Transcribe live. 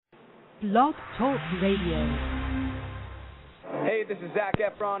Blog Talk Radio. Hey, this is Zac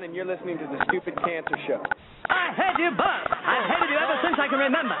Efron, and you're listening to The Stupid Cancer Show. I hate you both. I've hated you ever since I can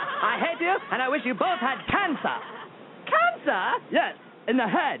remember. I hate you, and I wish you both had cancer. Cancer? Yes, in the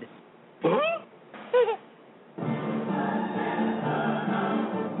head.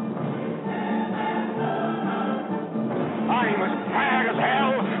 I'm as tired as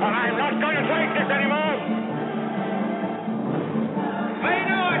hell, and I'm not going to take this anymore. Pay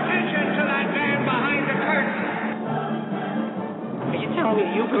no attention to that man behind the curtain. Are you telling me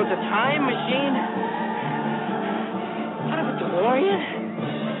you built a time machine? Out of a DeLorean?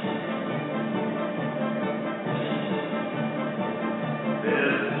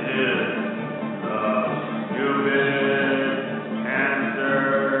 This is the Stupid Cancer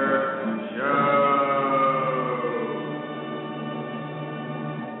Show.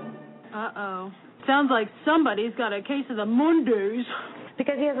 Uh-oh. Sounds like somebody's got a case of the Mondays.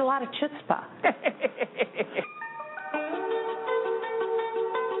 Because he has a lot of chutzpah.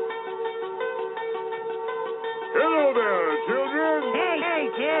 Hello there, children. Hey,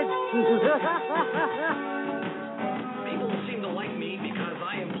 kids. People seem to like me because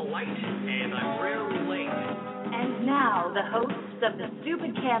I am polite and I'm rarely late. And now, the hosts of the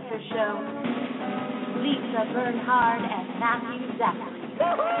Stupid Cancer Show, Lisa Bernhard and Matthew Zachary.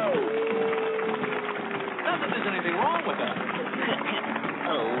 Not that there's anything wrong with that.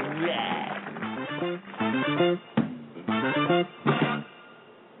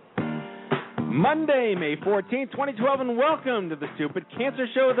 Monday, May 14th, 2012, and welcome to the Stupid Cancer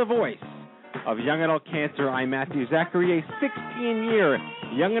Show, the voice of young adult cancer. I'm Matthew Zachary, a 16-year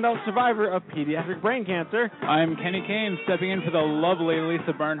young adult survivor of pediatric brain cancer. I'm Kenny Kane, stepping in for the lovely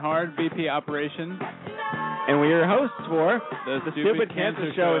Lisa Bernhard, VP Operations. And we're your hosts for the Stupid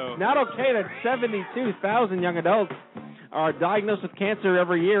Cancer Show. It's not okay that 72,000 young adults are diagnosed with cancer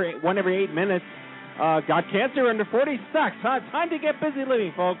every year, one every 8 minutes. Got cancer under 40 sucks, huh? Time to get busy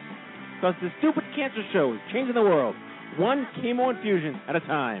living, folks. Because the Stupid Cancer Show is changing the world, one chemo infusion at a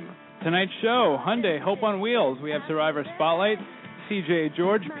time. Tonight's show, Hyundai, Hope on Wheels. We have Survivor Spotlight, CJ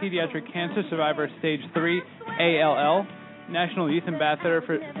George, Pediatric Cancer Survivor Stage 3, ALL, National Youth Ambassador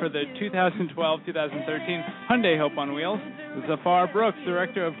for the 2012-2013 Hyundai Hope on Wheels, Zafar Brooks,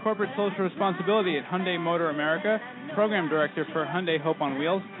 Director of Corporate Social Responsibility at Hyundai Motor America, Program Director for Hyundai Hope on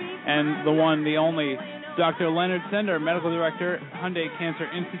Wheels, and the one, the only, Dr. Leonard Sender, Medical Director, Hyundai Cancer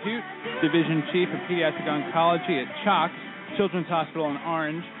Institute, Division Chief of Pediatric Oncology at CHOCS, Children's Hospital in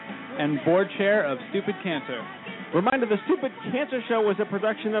Orange, and Board Chair of Stupid Cancer. Reminder, the Stupid Cancer Show was a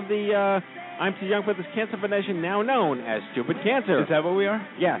production of the I'm Too Young for This Cancer Foundation, now known as Stupid Cancer. Is that what we are?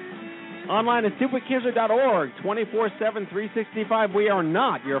 Yes. Online at stupidcancer.org, 24/7, 365. We are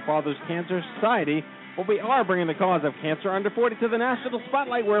not your father's cancer society, but we are bringing the cause of cancer under 40 to the national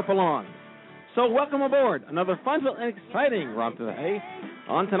spotlight where it belongs. So welcome aboard. Another fun and exciting romp today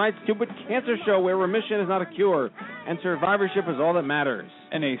on tonight's Stupid Cancer Show, where remission is not a cure and survivorship is all that matters.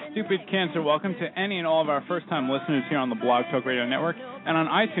 And a Stupid Cancer welcome to any and all of our first-time listeners here on the Blog Talk Radio Network and on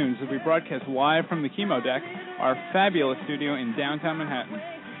iTunes as we broadcast live from the Chemo Deck, our fabulous studio in downtown Manhattan.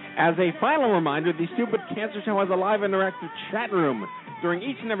 As a final reminder, the Stupid Cancer Show has a live interactive chat room. During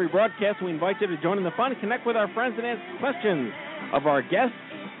each and every broadcast, we invite you to join in the fun, connect with our friends, and ask questions of our guests.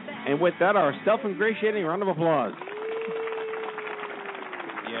 And with that, our self-ingratiating round of applause.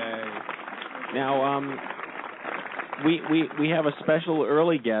 Yay. Now, we have a special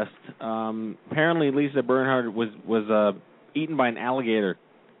early guest. Apparently, Lisa Bernhard was eaten by an alligator.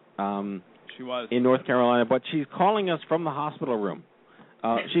 She was. In North Carolina, but she's calling us from the hospital room.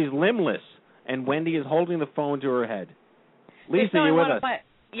 She's limbless, and Wendy is holding the phone to her head. Lisa, you with us?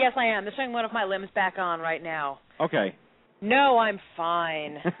 Yes, I am. They're showing one of my limbs back on right now. Okay. No, I'm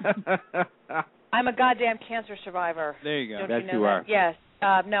fine. I'm a goddamn cancer survivor. There you go. That you are. Yes.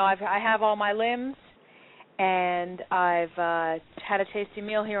 No, I have all my limbs, and I've had a tasty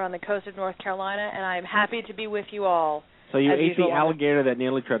meal here on the coast of North Carolina, and I'm happy to be with you all. So you ate the alligator that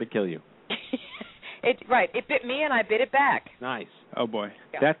nearly tried to kill you. Right. It bit me, and I bit it back. Nice. Oh, boy.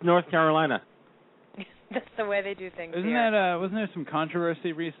 Yeah. That's North Carolina. That's the way they do things Isn't here. that, wasn't there some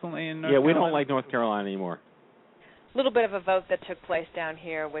controversy recently in North Yeah, Carolina? we don't like North Carolina anymore. A little bit of a vote that took place down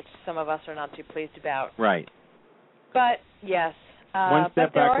here, which some of us are not too pleased about. Right. But, yes. One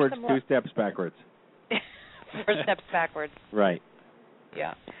step backwards, some 2 steps backwards. 4 steps backwards. Right.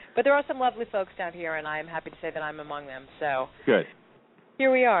 Yeah. But there are some lovely folks down here, and I'm happy to say that I'm among them. So good.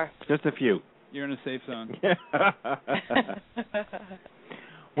 Here we are. Just a few. You're in a safe zone.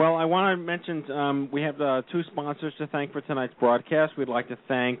 Well, I want to mention we have 2 sponsors to thank for tonight's broadcast. We'd like to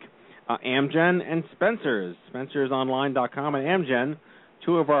thank Amgen and Spencer's, spencersonline.com and Amgen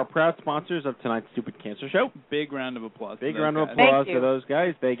two of our proud sponsors of tonight's Stupid Cancer Show. Big round of applause. Big round of applause to those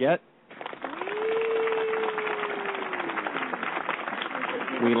guys. They get.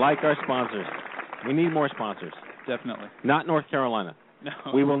 We like our sponsors. We need more sponsors. Definitely. Not North Carolina. No.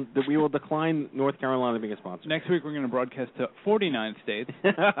 We will decline North Carolina being a sponsor. Next week we're going to broadcast to 49 states.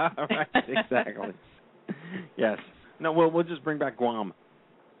 Right, exactly. Yes. No, we'll just bring back Guam.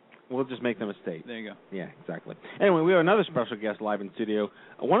 We'll just make them a state. There you go. Yeah, exactly. Anyway, we have another special guest live in studio.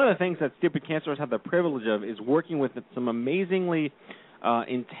 One of the things that Stupid Cancerers have the privilege of is working with some amazingly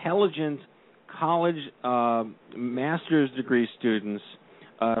intelligent college master's degree students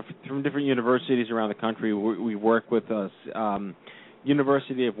from different universities around the country. We work with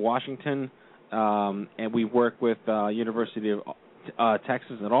University of Washington, and we work with University of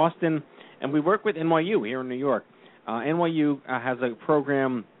Texas at Austin, and we work with NYU here in New York. NYU has a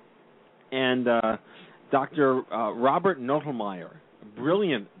program, and Dr. Robert Notelmeyer,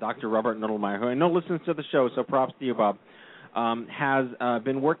 brilliant Dr. Robert Notelmeyer, who I know listens to the show, so props to you, Bob, has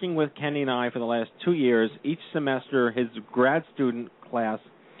been working with Kenny and I for the last 2 years. Each semester, his grad student class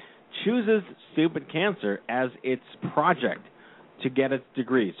chooses Stupid Cancer as its project to get its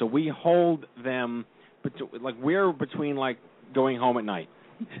degree. So we hold them, we're between going home at night.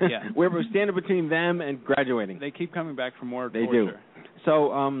 Yeah. We're standing between them and graduating. They keep coming back for more They torture. do.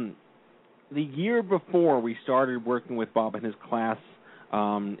 So the year before we started working with Bob and his class,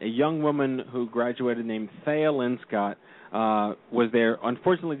 a young woman who graduated named Thea Linscott was there.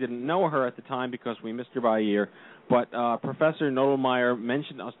 Unfortunately, didn't know her at the time because we missed her by a year. But Professor Notelmeyer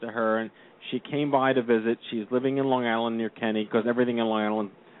mentioned us to her, and she came by to visit. She's living in Long Island near Kenny because everything in Long Island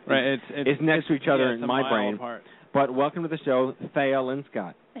is next to each other in my brain. Apart. But welcome to the show, Thea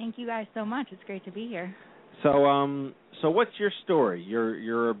Linscott. Thank you guys so much. It's great to be here. So what's your story?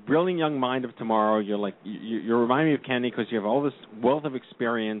 You're a brilliant young mind of tomorrow. You remind me of Kenny because you have all this wealth of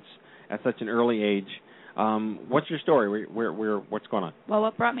experience at such an early age. What's your story? What's going on? Well,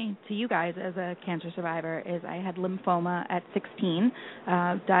 what brought me to you guys as a cancer survivor is I had lymphoma at 16,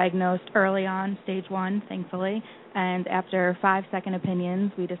 diagnosed early on, stage 1, thankfully. And after 5-second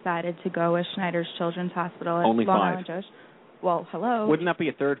opinions, we decided to go with Schneider's Children's Hospital at Only Long 5. Island Josh. Well, hello. Wouldn't that be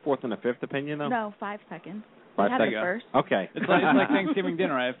a 3rd, 4th, and a 5th opinion, though? No, 5 seconds. 5 we had seconds. the first. Okay. It's like Thanksgiving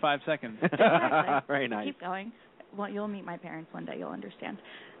dinner. I have 5 seconds. Exactly. Very nice. Keep going. Well, you'll meet my parents one day. You'll understand.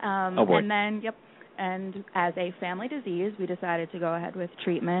 Oh, boy. And then, and as a family disease, we decided to go ahead with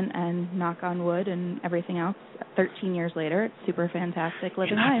treatment and knock on wood and everything else. 13 years later, it's super fantastic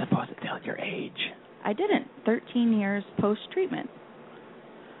living life. You're not supposed to tell your age. I didn't. 13 years post-treatment.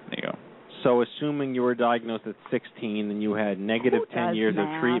 There you go. So assuming you were diagnosed at 16 and you had negative 10 years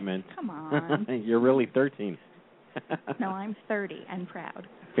math? of treatment. Come on. You're really 13. No, I'm 30 and proud.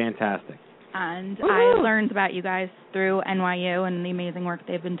 Fantastic. And I learned about you guys through NYU and the amazing work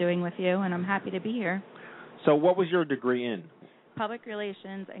they've been doing with you, and I'm happy to be here. So what was your degree in? Public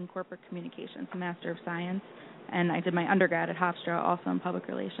Relations and Corporate Communications, Master of Science. And I did my undergrad at Hofstra, also in Public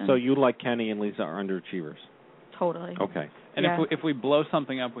Relations. So you, like Kenny and Lisa, are underachievers. Totally. Okay. And if we blow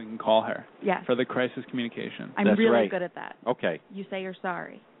something up, we can call her. Yes. For the crisis communication. I'm That's really right. good at that. Okay. You say you're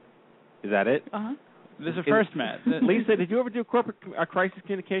sorry. Is that it? Uh-huh. This is a first, Matt. Lisa, did you ever do corporate crisis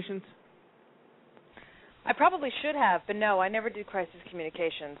communications? I probably should have, but no, I never did crisis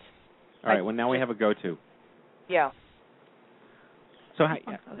communications. All right. Well, now we have a go-to. Yeah. So,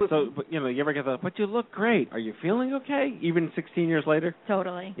 you ever get the, but you look great. Are you feeling okay, even 16 years later?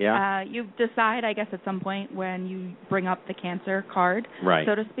 Totally. Yeah. You decide, I guess, at some point when you bring up the cancer card, right,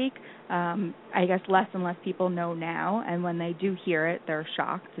 so to speak. I guess less and less people know now, and when they do hear it, they're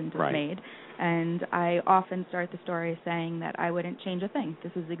shocked and dismayed. Right. And I often start the story saying that I wouldn't change a thing.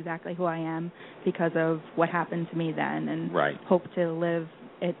 This is exactly who I am because of what happened to me then, and hope to live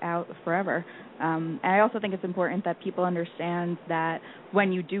it out forever. And I also think it's important that people understand that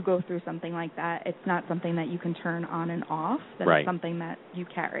when you do go through something like that, it's not something that you can turn on and off. That it's something that you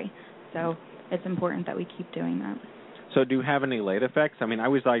carry. So it's important that we keep doing that. So do you have any late effects? I mean, I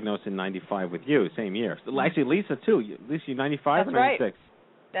was diagnosed in 95 with you, same year. Actually, Lisa, too. Lisa, you 95 That's or 96? Right.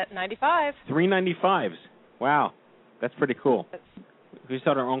 That 95. 3 95s. Wow. That's pretty cool. We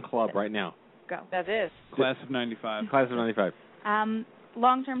start our own club right now. Go. That is. Class of 95. Class of 95.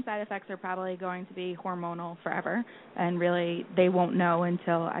 Long-term side effects are probably going to be hormonal forever, and really they won't know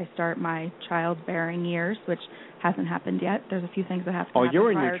until I start my childbearing years, which hasn't happened yet. There's a few things that have to happen. Oh,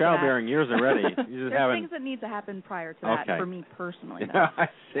 you're in prior your to childbearing that. years already. You just There's things that need to happen prior to that for me personally. Though. I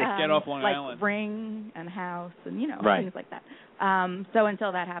see. Get off Long like Island. Ring and house and, right. things like that. So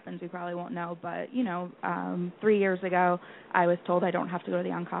until that happens, we probably won't know. But, 3 years ago, I was told I don't have to go to the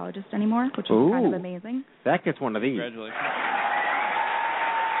oncologist anymore, which was kind of amazing. That gets one of these. Congratulations.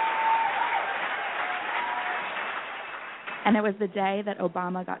 And it was the day that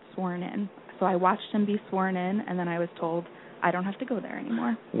Obama got sworn in. So I watched him be sworn in, and then I was told I don't have to go there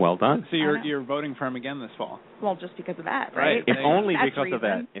anymore. Well done. So you're voting for him again this fall? Well, just because of that, right? If only That's because reason. of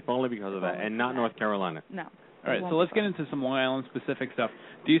that. If only because of that, and not North Carolina. No. All right, so let's get into some Long Island specific stuff.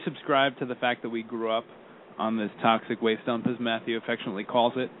 Do you subscribe to the fact that we grew up on this toxic waste dump, as Matthew affectionately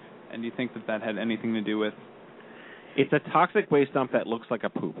calls it? And do you think that had anything to do with? It's a toxic waste dump that looks like a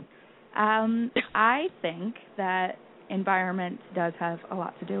poop. I think that environment does have a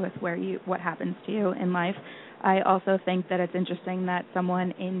lot to do with what happens to you in life. I also think that it's interesting that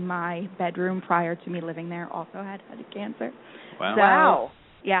someone in my bedroom prior to me living there also had cancer. Wow. Wow.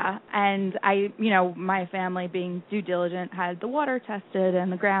 Yeah, and my family, being due diligent, had the water tested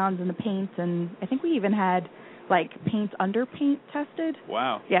and the grounds and the paint, and I think we even had paint under paint tested.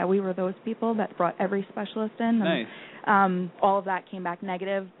 Wow. Yeah, we were those people that brought every specialist in. Nice. And, all of that came back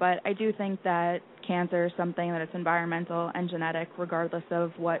negative, but I do think that cancer is something that it's environmental and genetic, regardless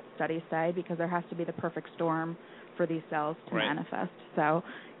of what studies say, because there has to be the perfect storm for these cells to manifest. So,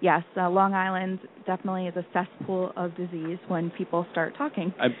 yes, Long Island definitely is a cesspool of disease when people start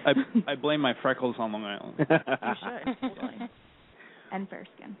talking. I blame my freckles on Long Island. You should. Totally. And fair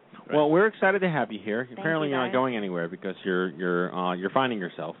skin. Well, we're excited to have you here. Apparently, you you're guys. not going anywhere because you're finding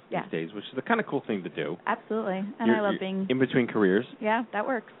yourself these days, which is the kind of cool thing to do. Absolutely, and You're I love being in between careers. Yeah, that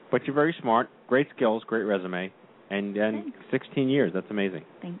works. But you're very smart, great skills, great resume, and 16 years. That's amazing.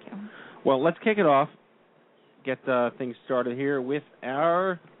 Thank you. Well, let's kick it off. Get things started here with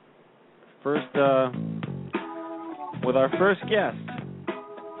our first guest,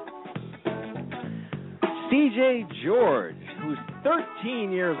 C.J. George, who's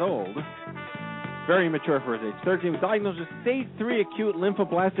 13 years old, very mature for his age. 13, was diagnosed with stage 3 acute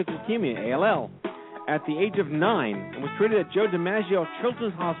lymphoblastic leukemia, ALL, at the age of 9, and was treated at Joe DiMaggio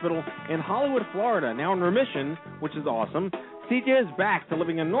Children's Hospital in Hollywood, Florida. Now in remission, which is awesome. CJ is back to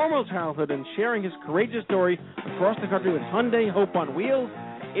living a normal childhood and sharing his courageous story across the country with Hyundai Hope on Wheels.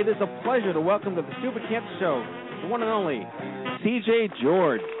 It is a pleasure to welcome to the Stupid Cancer Show the one and only CJ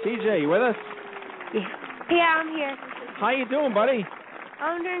George. CJ, you with us? Yeah, I'm here. How you doing, buddy?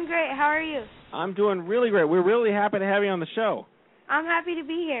 I'm doing great. How are you? I'm doing really great. We're really happy to have you on the show. I'm happy to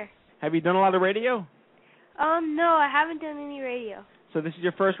be here. Have you done a lot of radio? No, I haven't done any radio. So this is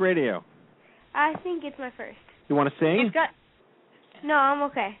your first radio. I think it's my first. You want to sing? No, I'm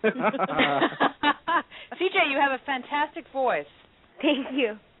okay. CJ, you have a fantastic voice. Thank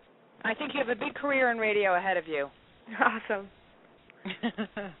you. I think you have a big career in radio ahead of you. Awesome.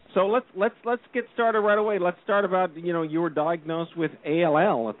 So let's get started right away. Let's start about, you were diagnosed with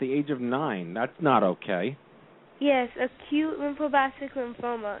ALL at the age of 9. That's not okay. Yes, acute lymphoblastic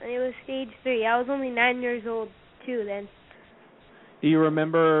lymphoma, and it was stage 3. I was only 9 years old too then. Do you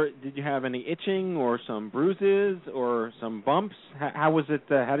remember, did you have any itching or some bruises or some bumps? How was it,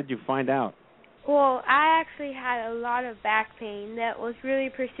 how did you find out? Well, I actually had a lot of back pain that was really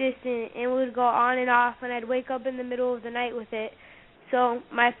persistent and would go on and off, and I'd wake up in the middle of the night with it. So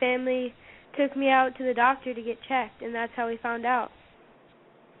my family took me out to the doctor to get checked, and that's how we found out.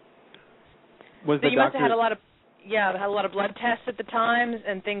 Was so you must have had a lot of blood tests at the time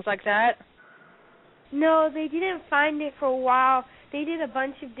and things like that? No, they didn't find it for a while. They did a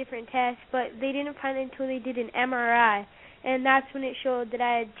bunch of different tests, but they didn't find it until they did an MRI, and that's when it showed that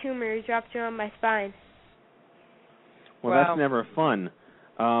I had tumors wrapped around my spine. Well, wow. That's never fun.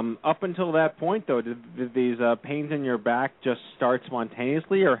 Up until that point, though, did these pains in your back just start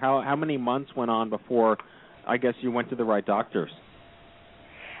spontaneously, or how many months went on before, I guess, you went to the right doctors?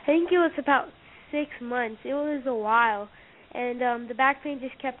 I think it was about 6 months. It was a while, and the back pain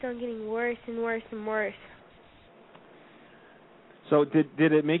just kept on getting worse and worse and worse. So did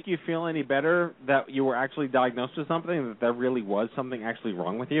it make you feel any better that you were actually diagnosed with something, that there really was something actually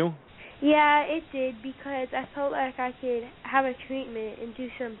wrong with you? Yeah, it did, because I felt like I could have a treatment and do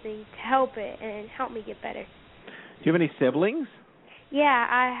something to help it and help me get better. Do you have any siblings? Yeah,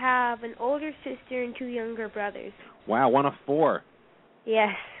 I have an older sister and 2 younger brothers. Wow, 1 of 4.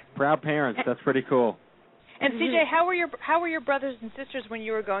 Yes. Proud parents. That's pretty cool. And CJ, how were your brothers and sisters when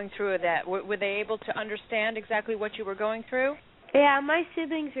you were going through that? Were they able to understand exactly what you were going through? Yeah, my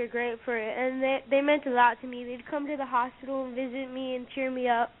siblings are great for it, and they meant a lot to me. They'd come to the hospital and visit me and cheer me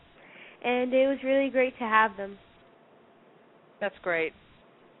up, and it was really great to have them. That's great.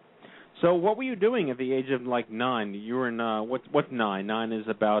 So what were you doing at the age of, 9? You were in, what's 9? 9 is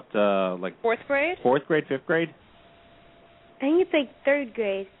about, 4th grade? 4th grade, 5th grade? I think it's 3rd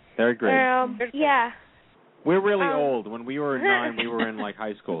grade. 3rd grade. Yeah. We're really old. When we were 9, we were in,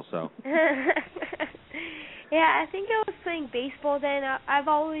 high school, so. Yeah, I think I was playing baseball then. I've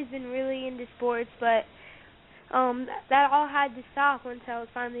always been really into sports, but that all had to stop once I was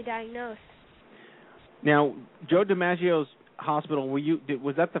finally diagnosed. Now, Joe DiMaggio's hospital,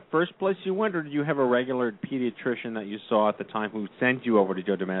 was that the first place you went, or did you have a regular pediatrician that you saw at the time who sent you over to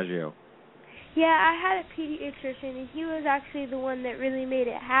Joe DiMaggio? Yeah, I had a pediatrician, and he was actually the one that really made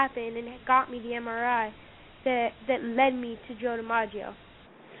it happen and got me the MRI that led me to Joe DiMaggio.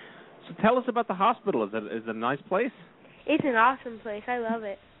 So tell us about the hospital. Is it a nice place? It's an awesome place. I love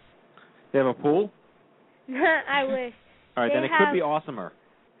it. They have a pool? I wish. All right, then it could be awesomer.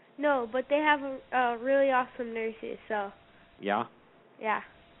 No, but they have really awesome nurses, so. Yeah? Yeah.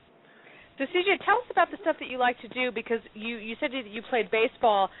 So, CJ, tell us about the stuff that you like to do, because you said that you played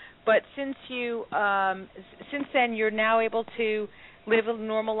baseball, but since then you're now able to live a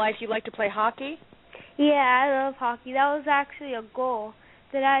normal life. You like to play hockey? Yeah, I love hockey. That was actually a goal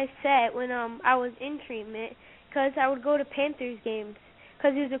that I set when I was in treatment, because I would go to Panthers games,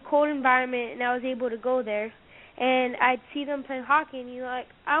 because it was a cold environment and I was able to go there. And I'd see them playing hockey, and you're like,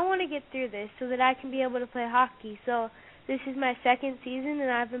 I want to get through this so that I can be able to play hockey. So this is my second season,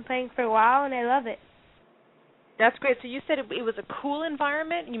 and I've been playing for a while, and I love it. That's great. So you said it was a cool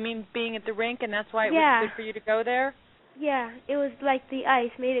environment? You mean being at the rink, and that's why it was good for you to go there? Yeah, it was like the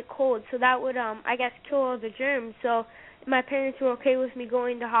ice made it cold, so that would, I guess, kill all the germs. So my parents were okay with me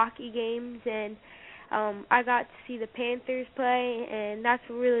going to hockey games, and I got to see the Panthers play, and that's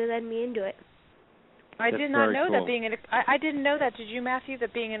what really led me into it. I did not know that I didn't know that. Did you, Matthew,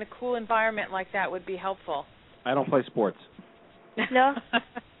 that being in a cool environment like that would be helpful? I don't play sports. No.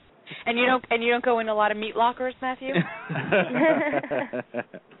 And you don't go in a lot of meat lockers, Matthew?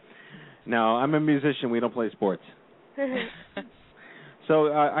 No, I'm a musician. We don't play sports.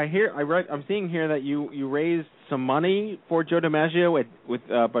 So I'm seeing here that you raised some money for Joe DiMaggio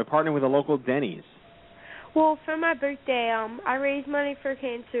by partnering with a local Denny's. Well, for my birthday, I raised money for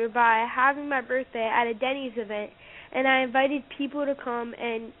cancer by having my birthday at a Denny's event, and I invited people to come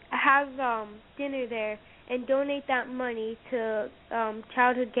and have dinner there and donate that money to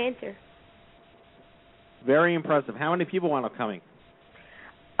childhood cancer. Very impressive. How many people wound up coming?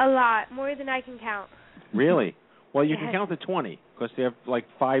 A lot, more than I can count. Really? Well, you can count to 20 because they have like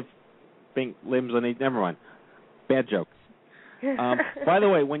 5 pink limbs on each. Never mind. Bad joke. By the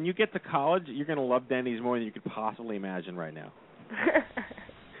way, when you get to college, you're going to love Denny's more than you could possibly imagine right now.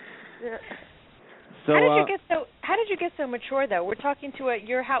 So, how did you get so mature, though? We're talking to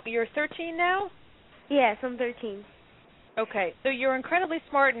you're 13 now? Yes, I'm 13. Okay, so you're incredibly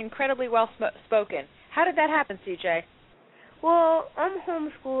smart and incredibly well spoken. How did that happen, CJ? Well, I'm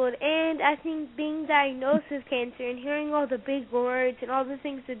homeschooled, and I think being diagnosed with cancer and hearing all the big words and all the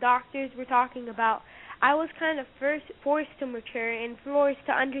things the doctors were talking about, I was kind of forced to mature and forced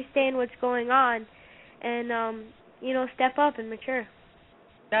to understand what's going on and, step up and mature.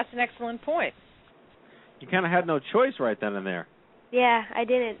 That's an excellent point. You kind of had no choice right then and there. Yeah, I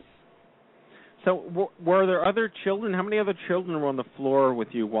didn't. So were there other children? How many other children were on the floor with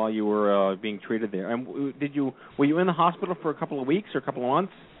you while you were being treated there? And were you in the hospital for a couple of weeks or a couple of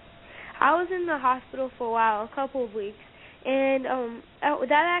months? I was in the hospital for a while, a couple of weeks. And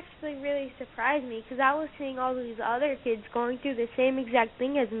that actually really surprised me because I was seeing all these other kids going through the same exact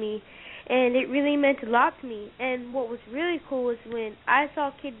thing as me, and it really meant a lot to me. And what was really cool was when I saw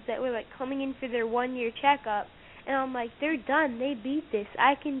kids that were like coming in for their 1-year checkup, and I'm like, they're done, they beat this,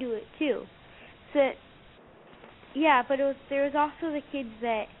 I can do it too. So, yeah, but there was also the kids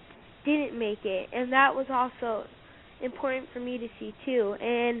that didn't make it, and that was also important for me to see too.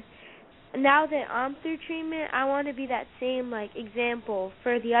 And now that I'm through treatment, I want to be that same example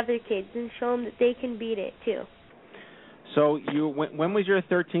for the other kids and show them that they can beat it too. So when was your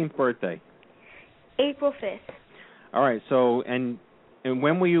 13th birthday? April 5th. All right. So and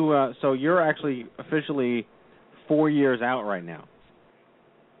when were you? So you're actually officially 4 years out right now.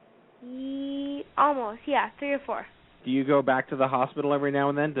 Almost, yeah, 3 or 4. Do you go back to the hospital every now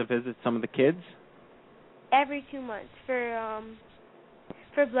and then to visit some of the kids? Every 2 months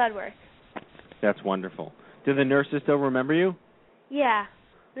for blood work. That's wonderful. Do the nurses still remember you? Yeah,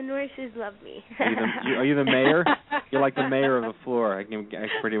 the nurses love me. Are you the mayor? You're like the mayor of the floor. I can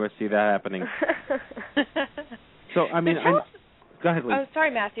pretty much see that happening. So, go ahead, Lee. Oh,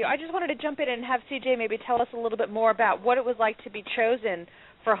 sorry, Matthew. I just wanted to jump in and have CJ maybe tell us a little bit more about what it was like to be chosen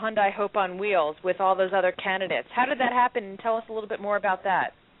for Hyundai Hope on Wheels with all those other candidates. How did that happen? And tell us a little bit more about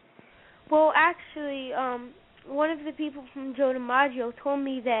that. Well, actually, one of the people from Joe DiMaggio told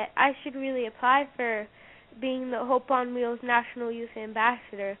me that I should really apply for being the Hope on Wheels National Youth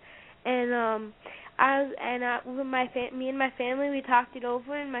Ambassador, and me and my family, we talked it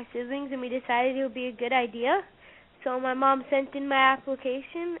over, and my siblings, and we decided it would be a good idea. So my mom sent in my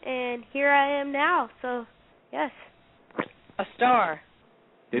application, and here I am now. So Yes. A star.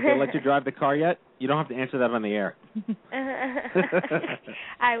 Did they let you drive the car yet? You don't have to answer that on the air.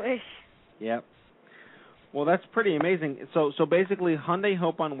 I wish. Yep. Well, that's pretty amazing. So basically, Hyundai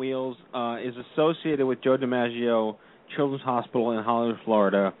Hope on Wheels is associated with Joe DiMaggio Children's Hospital in Hollywood,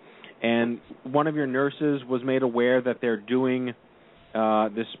 Florida, and one of your nurses was made aware that they're doing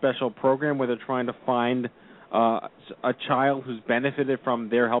this special program where they're trying to find a child who's benefited from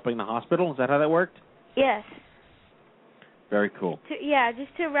their helping the hospital. Is that how that worked? Yes. Very cool.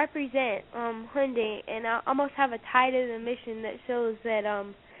 Just to represent Hyundai and almost have a tie to the mission that shows that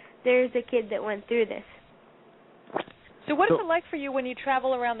there's a kid that went through this. So what is it like for you when you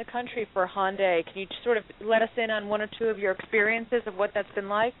travel around the country for Hyundai? Can you sort of let us in on one or two of your experiences of what that's been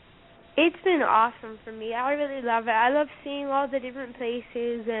like? It's been awesome for me. I really love it. I love seeing all the different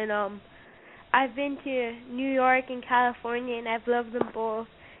places, and I've been to New York and California, and I've loved them both.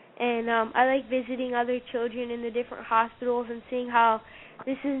 And I like visiting other children in the different hospitals and seeing how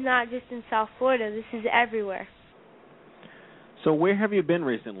this is not just in South Florida. This is everywhere. So where have you been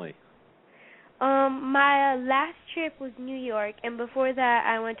recently? My last trip was New York, and before that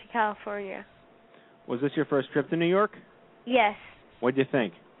I went to California. Was this your first trip to New York? Yes. What did you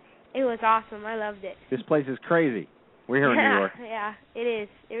think? It was awesome. I loved it. This place is crazy. We're here in New York. Yeah, it is.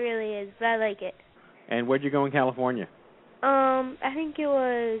 It really is, but I like it. And where'd you go in California? I think it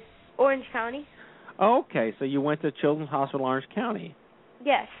was Orange County. Oh, okay, so you went to Children's Hospital Orange County.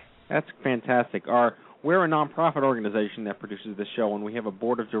 Yes. That's fantastic. We're a nonprofit organization that produces this show, and we have a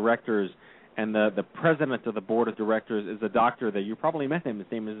board of directors, and the president of the board of directors is a doctor that you probably met him. His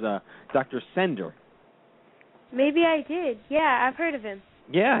name is Dr. Sender. Maybe I did. Yeah, I've heard of him.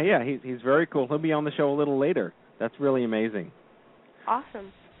 Yeah, he's very cool. He'll be on the show a little later. That's really amazing.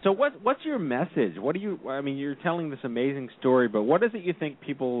 Awesome. So what's your message? You're telling this amazing story, but what is it you think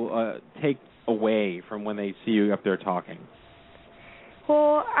people take away from when they see you up there talking?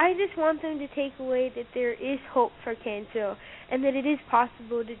 Well, I just want them to take away that there is hope for cancer and that it is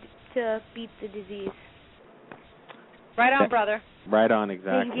possible to beat the disease. Right on, brother. Right on,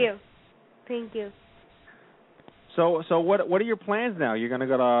 exactly. Thank you. So what are your plans now? You're gonna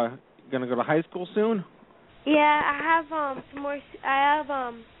go to high school soon? Yeah, I have some more.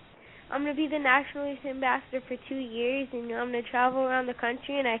 I'm gonna be the National Youth Ambassador for 2 years, and I'm gonna travel around the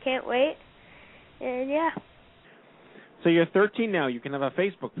country, and I can't wait. And yeah. So you're 13 now. You can have a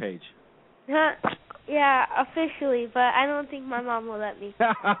Facebook page. Yeah, officially, but I don't think my mom will let me.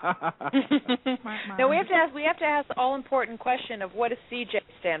 No, we have to ask the all important question of what does CJ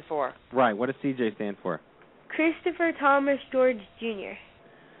stand for? Right. What does CJ stand for? Christopher Thomas George Jr.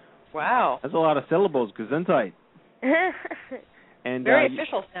 Wow. That's a lot of syllables, Gesundheit. And very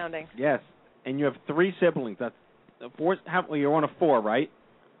official sounding. Yes. And you have 3 siblings. That's 4. You're one of 4, right?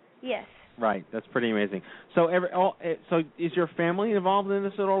 Yes. Right. That's pretty amazing. So is your family involved in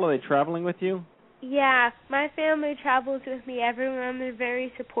this at all? Are they traveling with you? Yeah, my family travels with me everywhere, and they're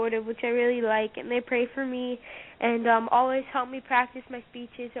very supportive, which I really like, and they pray for me and always help me practice my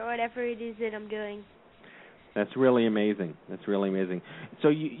speeches or whatever it is that I'm doing. That's really amazing. So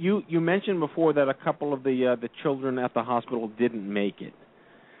you mentioned before that a couple of the children at the hospital didn't make it.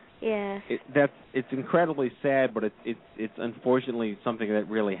 Yeah. It's incredibly sad, but it's unfortunately something that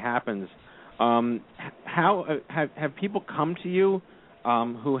really happens. How have people come to you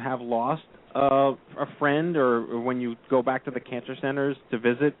who have lost a friend, or when you go back to the cancer centers to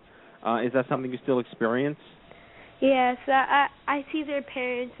visit? Is that something you still experience? Yes, I see their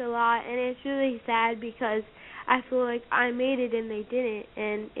parents a lot, and it's really sad because I feel like I made it and they didn't,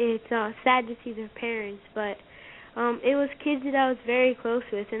 and it's sad to see their parents, but it was kids that I was very close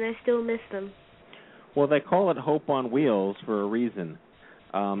with, and I still miss them. Well, they call it Hope on Wheels for a reason.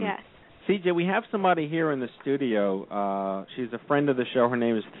 Yes. CJ, we have somebody here in the studio. She's a friend of the show. Her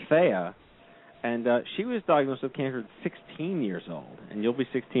name is Thea, and she was diagnosed with cancer at 16 years old, and you'll be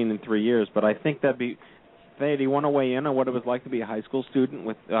 16 in 3 years, but I think that'd be... Thea, do you want to weigh in on what it was like to be a high school student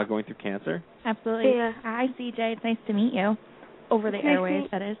with going through cancer? Absolutely. Yeah. Hi, CJ. It's nice to meet you. Over the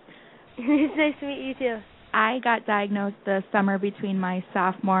airwaves, that is. It's nice to meet you, too. I got diagnosed the summer between my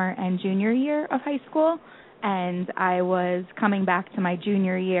sophomore and junior year of high school, and I was coming back to my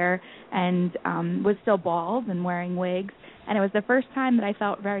junior year and was still bald and wearing wigs, and it was the first time that I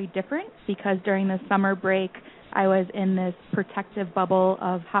felt very different because during the summer break I was in this protective bubble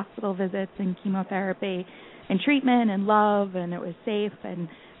of hospital visits and chemotherapy and treatment and love, and it was safe, and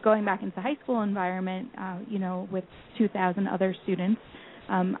going back into the high school environment, with 2,000 other students,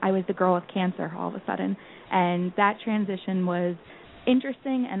 I was the girl with cancer all of a sudden, and that transition was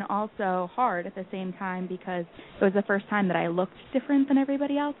interesting and also hard at the same time because it was the first time that I looked different than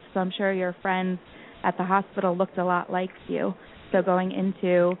everybody else. So I'm sure your friends at the hospital looked a lot like you. So going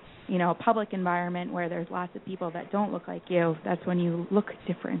into, a public environment where there's lots of people that don't look like you, that's when you look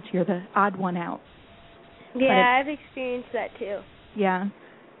different. You're the odd one out. Yeah, I've experienced that too. Yeah.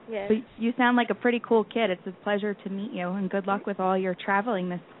 Yes. But you sound like a pretty cool kid. It's a pleasure to meet you, and good luck with all your traveling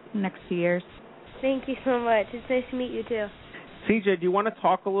this next 2 years. Thank you so much. It's nice to meet you too. CJ, do you want to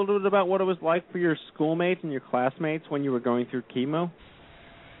talk a little bit about what it was like for your schoolmates and your classmates when you were going through chemo?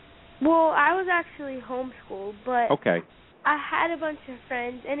 Well, I was actually homeschooled, but Okay. I had a bunch of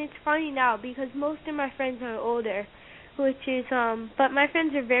friends, and it's funny now because most of my friends are older, which is, but my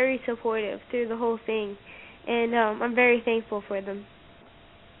friends are very supportive through the whole thing, and I'm very thankful for them.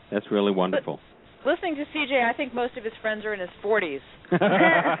 That's really wonderful. Listening to CJ, I think most of his friends are in his 40s.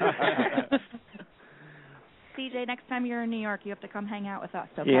 CJ, next time you're in New York, you have to come hang out with us,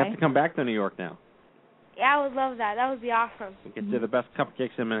 okay? You have to come back to New York now. Yeah, I would love that. That would be awesome. We get to the best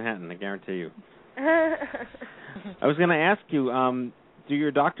cupcakes in Manhattan, I guarantee you. I was going to ask you, do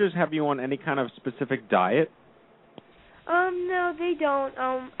your doctors have you on any kind of specific diet? No, they don't.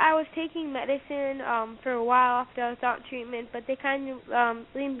 I was taking medicine for a while after I was out treatment, but they kind of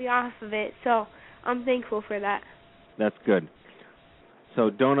weaned me off of it, so I'm thankful for that. That's good. So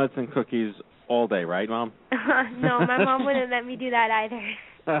donuts and cookies all day, right, Mom? No, my mom wouldn't let me do that either.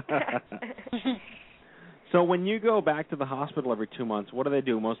 So when you go back to the hospital every 2 months, what do they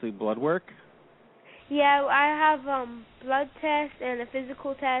do? Mostly blood work? Yeah, I have blood tests and a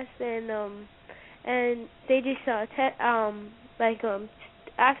physical test, and they just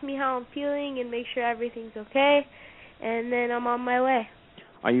ask me how I'm feeling and make sure everything's okay, and then I'm on my way.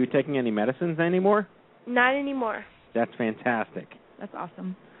 Are you taking any medicines anymore? Not anymore. That's fantastic. That's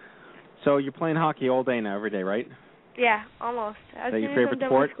awesome. So you're playing hockey all day now, every day, right? Yeah, almost. Is that your favorite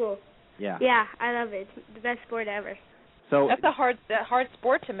sport? School. Yeah. Yeah, I love it. It's the best sport ever. So that's a hard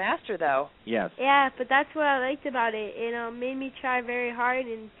sport to master, though. Yes. Yeah, but that's what I liked about it. It made me try very hard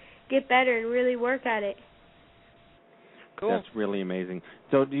and get better and really work at it. Cool. That's really amazing.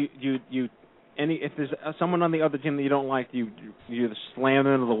 So do you if there's someone on the other team that you don't like, you slam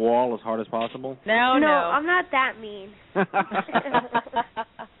them into the wall as hard as possible? No, I'm not that mean.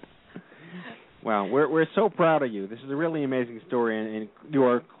 Wow, we're so proud of you. This is a really amazing story, and you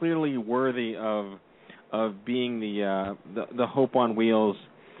are clearly worthy of being the Hope on Wheels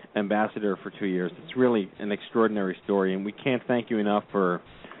ambassador for 2 years. It's really an extraordinary story, and we can't thank you enough for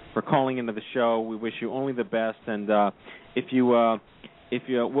calling into the show. We wish you only the best, and we'll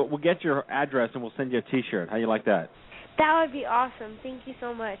get your address and we'll send you a T-shirt. How you like that? That would be awesome. Thank you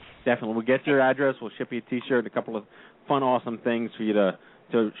so much. Definitely. We'll get your address. We'll ship you a T-shirt, a couple of fun, awesome things for you to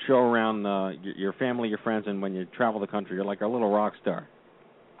show around your family, your friends, and when you travel the country. You're like our little rock star.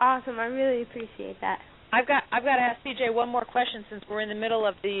 Awesome. I really appreciate that. I've got to ask CJ one more question since we're in the middle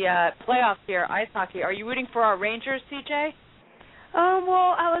of the playoffs here, ice hockey. Are you rooting for our Rangers, CJ?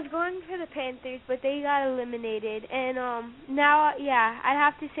 Well, I was going for the Panthers, but they got eliminated, and now, yeah, I'd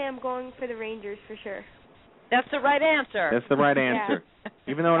have to say I'm going for the Rangers for sure. That's the right answer. That's the right answer. Yeah.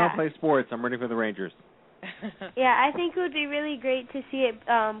 Even though I don't play sports, I'm rooting for the Rangers. Yeah, I think it would be really great to see it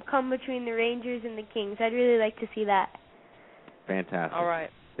come between the Rangers and the Kings. I'd really like to see that. Fantastic. All right.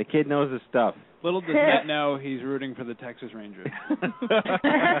 The kid knows his stuff. Little does Matt know he's rooting for the Texas Rangers.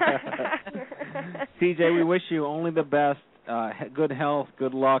 CJ, we wish you only the best. Good health,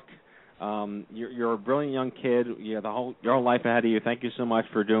 good luck. You're a brilliant young kid. You have your whole life ahead of you. Thank you so much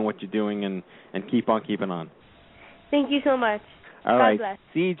for doing what you're doing, and keep on keeping on. Thank you so much. All God right, bless.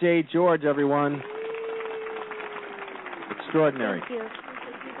 CJ George, everyone. Extraordinary. Thank you.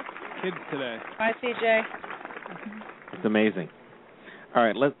 Kids today. Bye, CJ. It's amazing. All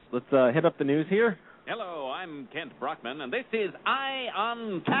right, let's hit up the news here. Hello, I'm Kent Brockman, and this is Eye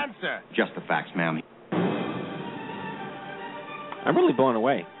on Cancer. Just the facts, ma'am. I'm really blown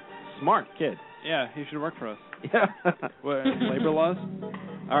away. Smart kid. Yeah, he should work for us. Yeah. What, labor laws?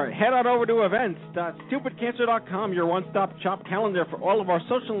 All right, head on over to events.stupidcancer.com, your one-stop shop calendar for all of our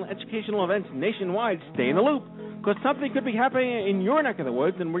social and educational events nationwide. Stay in the loop, because something could be happening in your neck of the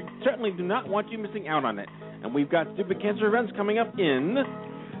woods, and we certainly do not want you missing out on it. And we've got Stupid Cancer events coming up in...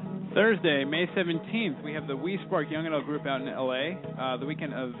 Thursday, May 17th, we have the We Spark Young Adult Group out in L.A. The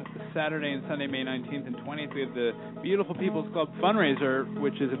weekend of Saturday and Sunday, May 19th and 20th, we have the Beautiful People's Club fundraiser,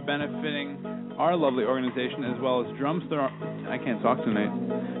 which is benefiting our lovely organization, as well as Drumstrong. I can't talk tonight.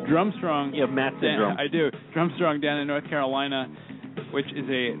 Drumstrong. You have Matt syndrome. I do. Drumstrong down in North Carolina, which is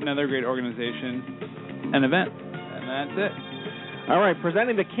another great organization, an event. And that's it. All right,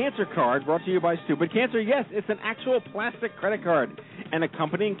 presenting the Cancer Card, brought to you by Stupid Cancer. Yes, it's an actual plastic credit card and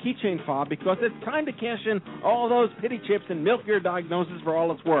accompanying keychain fob, because it's time to cash in all those pity chips and milk your diagnosis for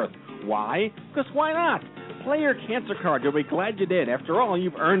all it's worth. Why? Because why not? Play your cancer card. You'll be glad you did. After all,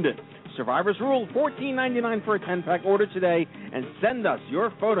 you've earned it. Survivors Rule, $14.99 for a 10-pack order today, and send us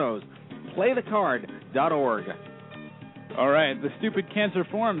your photos. PlayTheCard.org. All right, the Stupid Cancer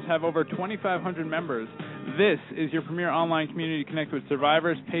Forums have over 2,500 members. This is your premier online community to connect with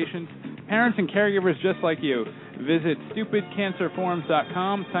survivors, patients, parents, and caregivers just like you. Visit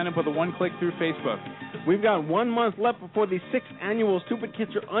stupidcancerforums.com. Sign up with a one-click through Facebook. We've got 1 month left before the 6th annual Stupid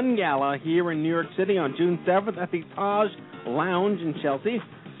Cancer Ungala here in New York City on June 7th at the Taj Lounge in Chelsea.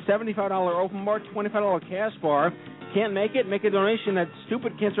 $75 open bar, $25 cash bar. Can't make it? Make a donation at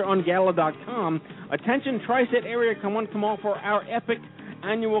stupidcancerungala.com. Attention, Tri-State area, come all for our epic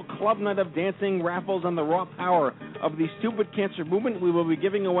annual club night of dancing, raffles, and the raw power of the Stupid Cancer movement. We will be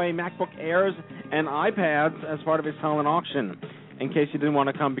giving away MacBook Airs and iPads as part of a silent auction, in case you didn't want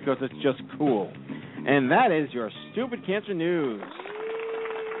to come because it's just cool. And that is your Stupid Cancer News.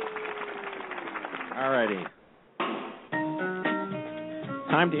 Alrighty.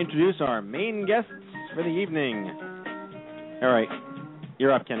 Time to introduce our main guests for the evening. All right.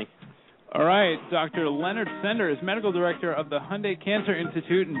 You're up, Kenny. All right. Dr. Leonard Sender is Medical Director of the Hyundai Cancer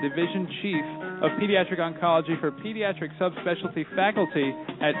Institute and Division Chief of Pediatric Oncology for Pediatric Subspecialty Faculty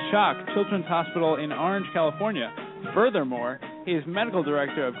at CHOC Children's Hospital in Orange, California. Furthermore, he is Medical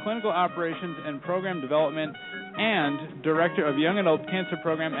Director of Clinical Operations and Program Development and Director of Young Adult Cancer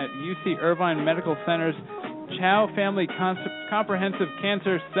Program at UC Irvine Medical Center's Chow Family Comprehensive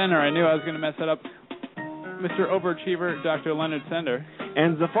Cancer Center. I knew I was going to mess that up. Mr. Overachiever, Dr. Leonard Sender.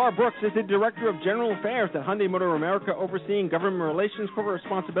 And Zafar Brooks is the Director of General Affairs at Hyundai Motor America, overseeing government relations, corporate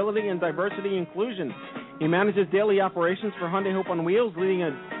responsibility, and diversity inclusion. He manages daily operations for Hyundai Hope on Wheels, leading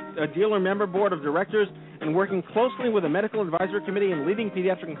a dealer member board of directors and working closely with a medical advisory committee and leading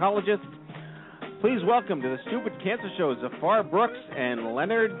pediatric oncologists. Please welcome to the Stupid Cancer Show, Zafar Brooks and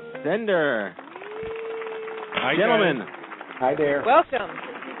Leonard Sender. Hi, gentlemen. Guys. Hi there. Welcome.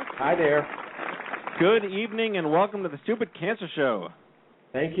 Hi there. Good evening and welcome to the Stupid Cancer Show.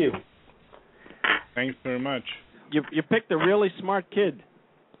 Thank you. Thanks very much. You picked a really smart kid.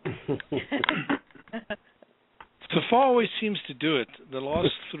 Zafar always seems to do it. The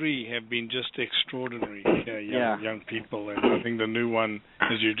last three have been just extraordinary young people, and I think the new one,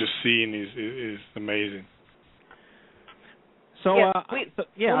 as you've just seen, is amazing. So, we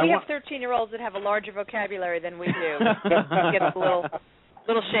have 13-year-olds that have a larger vocabulary than we do. It gets a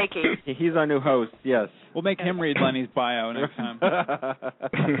little shaky. He's our new host, yes. We'll make him read Lenny's bio next time.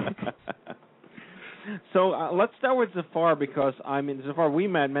 So let's start with Zafar because, Zafar, we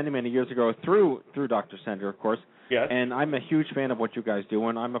met many years ago through Dr. Sender, of course. Yes. And I'm a huge fan of what you guys do,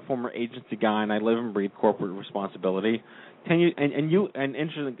 and I'm a former agency guy, and I live and breathe corporate responsibility. Kenny, you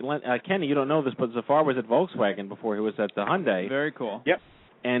don't know this, but Zafar was at Volkswagen before he was at the Hyundai. Very cool. Yep.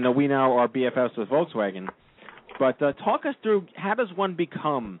 And we now are BFFs with Volkswagen. But talk us through, how does one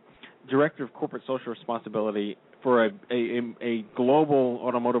become Director of Corporate Social Responsibility for a global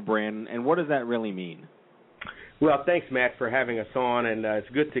automotive brand, and what does that really mean? Well, thanks, Matt, for having us on, and it's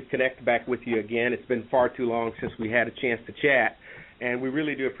good to connect back with you again. It's been far too long since we had a chance to chat, and we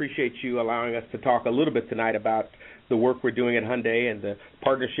really do appreciate you allowing us to talk a little bit tonight about the work we're doing at Hyundai and the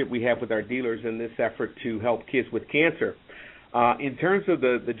partnership we have with our dealers in this effort to help kids with cancer. In terms of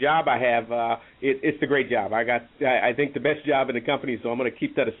the job I have, it's a great job. I think the best job in the company, so I'm going to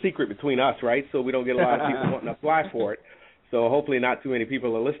keep that a secret between us, right, so we don't get a lot of people wanting to apply for it. So hopefully not too many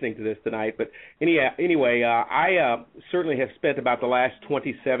people are listening to this tonight. But anyway, I certainly have spent about the last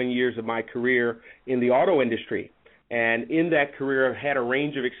 27 years of my career in the auto industry. And in that career, I've had a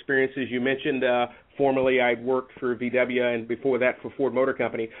range of experiences. You mentioned formerly I'd worked for VW and before that for Ford Motor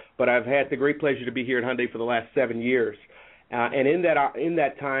Company. But I've had the great pleasure to be here at Hyundai for the last 7 years. And in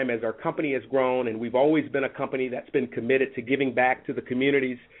that time, as our company has grown, and we've always been a company that's been committed to giving back to the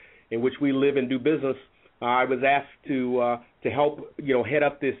communities in which we live and do business, I was asked to help head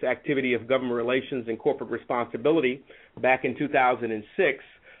up this activity of government relations and corporate responsibility back in 2006.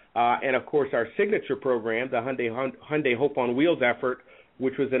 And of course, our signature program, the Hyundai Hope on Wheels effort,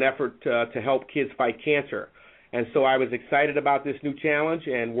 which was an effort to help kids fight cancer. And so I was excited about this new challenge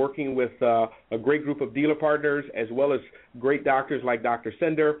and working with a great group of dealer partners as well as great doctors like Dr.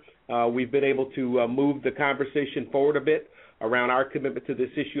 Sender. We've been able to move the conversation forward a bit around our commitment to this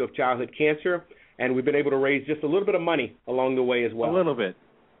issue of childhood cancer, and we've been able to raise just a little bit of money along the way as well. A little bit.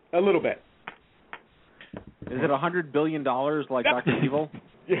 A little bit. Is it $100 billion like Dr. Evil?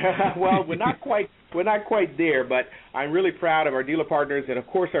 Yeah, well, we're not quite there, but I'm really proud of our dealer partners and, of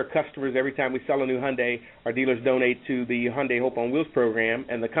course, our customers. Every time we sell a new Hyundai, our dealers donate to the Hyundai Hope on Wheels program,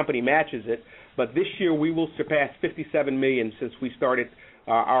 and the company matches it. But this year we will surpass $57 million since we started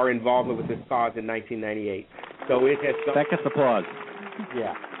our involvement with this cause in 1998. So it has gone. Second applause.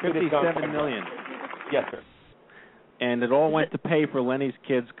 Yeah. $57 million. Yes, sir. And it all went to pay for Lenny's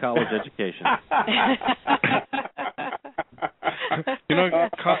kids' college education.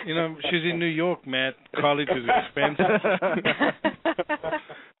 She's in New York, Matt. College is expensive.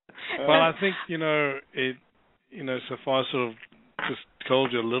 Well, I think Safar sort of just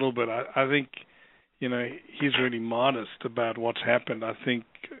told you a little bit. I think he's really modest about what's happened. I think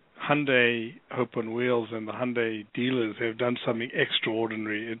Hyundai, Hope on Wheels, and the Hyundai dealers have done something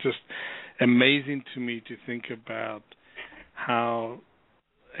extraordinary. It's just amazing to me to think about how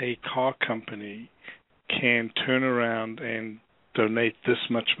a car company can turn around and donate this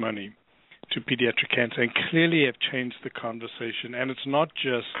much money to pediatric cancer and clearly have changed the conversation. And it's not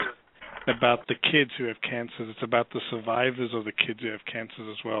just about the kids who have cancers, it's about the survivors of the kids who have cancers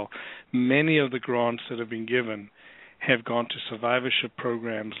as well. Many of the grants that have been given have gone to survivorship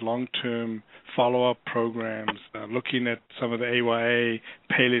programs, long-term follow-up programs, looking at some of the AYA,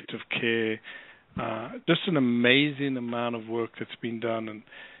 palliative care, just an amazing amount of work that's been done. And,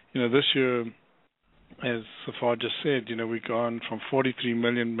 this year, as Safar just said, we've gone from 43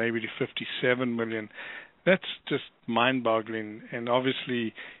 million maybe to 57 million. That's just mind-boggling. And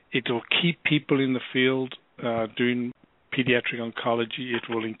obviously, it will keep people in the field doing pediatric oncology. It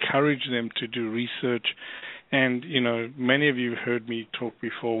will encourage them to do research. And, many of you heard me talk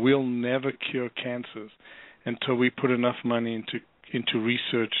before, we'll never cure cancers until we put enough money into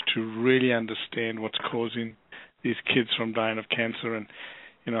research to really understand what's causing these kids from dying of cancer. And,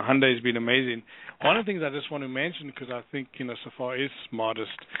 Hyundai's been amazing. One of the things I just want to mention, because I think, Safar is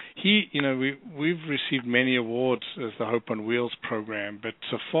modest, we've received many awards as the Hope on Wheels program, but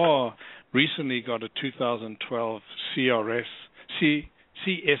Safar recently got a 2012 CSR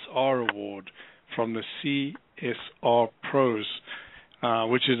award from the CSR Pros,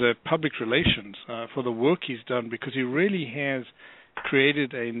 which is a public relations for the work he's done, because he really has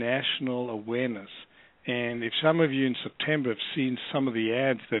created a national awareness. And if some of you in September have seen some of the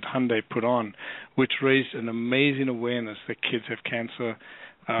ads that Hyundai put on, which raised an amazing awareness that kids have cancer,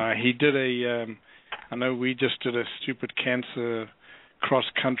 he did I know we just did a stupid cancer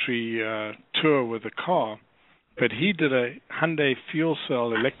cross-country tour with a car, but he did a Hyundai fuel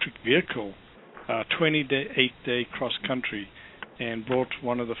cell electric vehicle, 28-day cross-country, and brought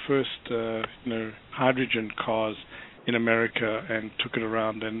one of the first, hydrogen cars in America and took it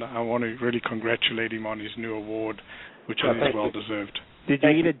around. And I want to really congratulate him on his new award, which I think is well-deserved. Did you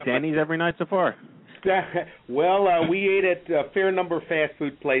eat at Denny's every night so far? Well, we ate at a fair number of fast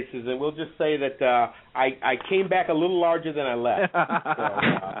food places, and we'll just say that I came back a little larger than I left.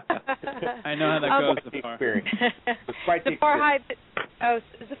 I know how that goes, Safar.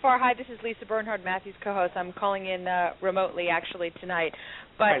 Safar, hi, this is Lisa Bernhard, Matthew's co-host. I'm calling in remotely, actually, tonight.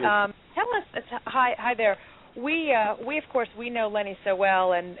 But tell us, hi there. We of course, we know Lenny so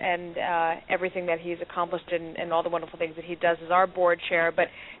well and everything that he's accomplished and all the wonderful things that he does as our board chair. But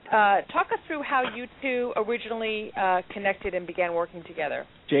talk us through how you two originally connected and began working together.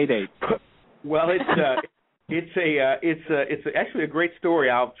 J-date. Well, it's actually a great story.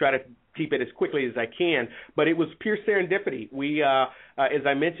 I'll try to keep it as quickly as I can, but it was pure serendipity. We, as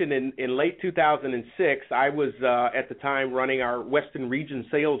I mentioned, in late 2006, I was at the time running our Western Region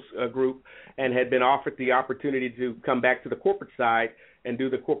sales group and had been offered the opportunity to come back to the corporate side and do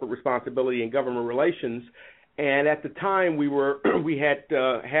the corporate responsibility and government relations. And at the time, we had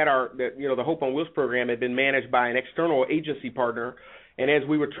the Hope on Wheels program had been managed by an external agency partner, and as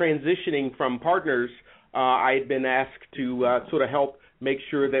we were transitioning from partners, I had been asked to sort of help make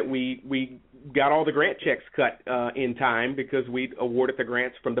sure that we got all the grant checks cut in time, because we'd awarded the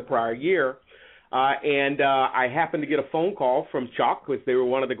grants from the prior year. And I happened to get a phone call from Chalk, because they were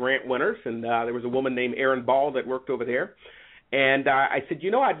one of the grant winners, and there was a woman named Erin Ball that worked over there. And I said,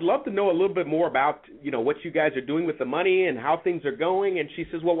 I'd love to know a little bit more about, what you guys are doing with the money and how things are going. And she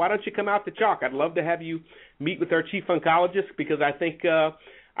says, well, why don't you come out to Chalk? I'd love to have you meet with our chief oncologist, because I think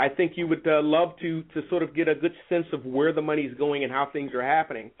you would love to sort of get a good sense of where the money's going and how things are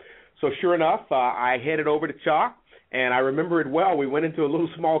happening. So sure enough, I headed over to Chalk, and I remember it well. We went into a little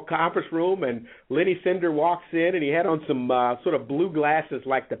small conference room, and Lenny Cinder walks in, and he had on some sort of blue glasses,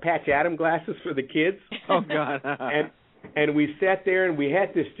 like the Patch Adams glasses for the kids. Oh, God. and we sat there, and we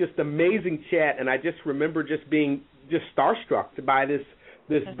had this just amazing chat, and I just remember just being just starstruck by this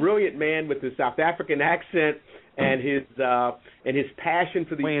brilliant man with the South African accent and his passion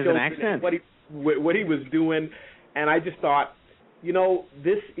for these children, an accent? What he was doing. And I just thought,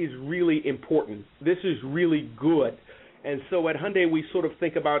 this is really important. This is really good. And so at Hyundai, we sort of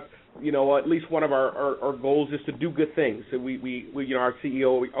think about at least one of our goals is to do good things. So we our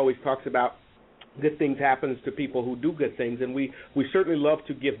CEO always talks about good things happens to people who do good things, and we certainly love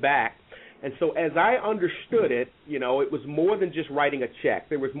to give back. And so as I understood it, it was more than just writing a check.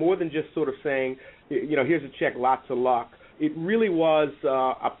 There was more than just sort of saying, here's a check, lots of luck. It really was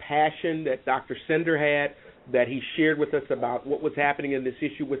a passion that Dr. Sender had, that he shared with us about what was happening in this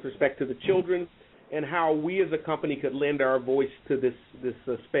issue with respect to the children, and how we as a company could lend our voice to this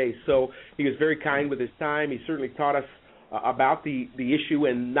space. So he was very kind with his time. He certainly taught us about the issue,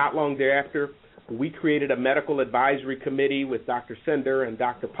 and not long thereafter, we created a medical advisory committee with Dr. Sender and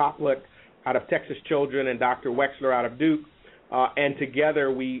Dr. Poplik out of Texas Children and Dr. Wexler out of Duke, and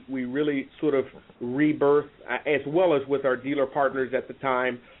together we really sort of rebirthed, as well as with our dealer partners at the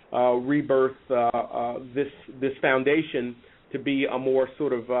time, rebirthed this foundation to be a more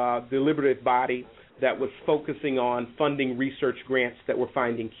sort of deliberative body that was focusing on funding research grants that were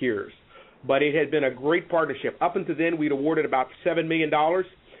finding cures. But it had been a great partnership. Up until then, we'd awarded about $7 million,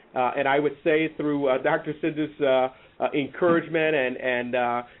 and I would say through Dr. Sender's encouragement and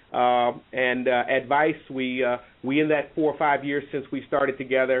advice, we in that 4 or 5 years since we started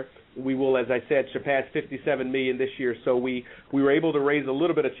together, we will, as I said, surpass $57 million this year. So we were able to raise a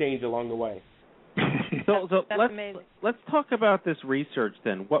little bit of change along the way. So let's talk about this research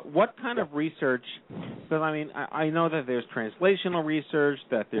then. What kind of research? Because I know that there's translational research,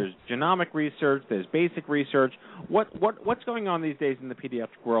 that there's genomic research, there's basic research. What's going on these days in the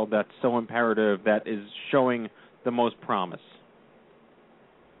pediatric world that's so imperative, that is showing the most promise?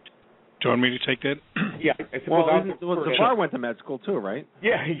 Do you want me to take that? Yeah. Zafar went to med school too, right?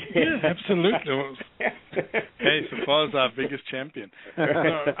 Yeah, absolutely. Hey, Zafar's our biggest champion.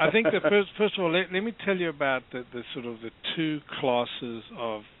 No, I think that first of all, let me tell you about the sort of the two classes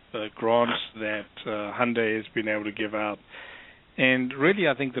of grants that Hyundai has been able to give out. And really,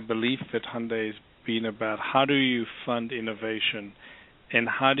 I think the belief that Hyundai has been about, how do you fund innovation, and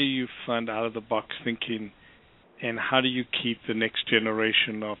how do you fund out-of-the-box thinking, and how do you keep the next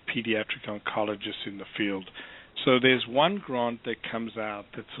generation of pediatric oncologists in the field? So there's one grant that comes out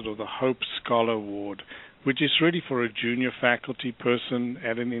that's sort of the Hope Scholar Award, which is really for a junior faculty person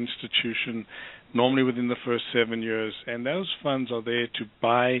at an institution, normally within the first 7 years. And those funds are there to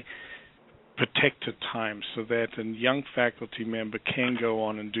buy protected time so that a young faculty member can go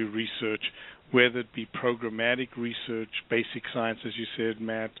on and do research, whether it be programmatic research, basic science, as you said,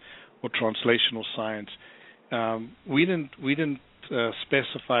 Matt, or translational science. We didn't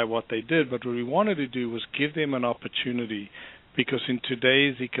specify what they did, but what we wanted to do was give them an opportunity, because in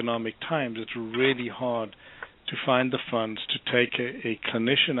today's economic times, it's really hard to find the funds to take a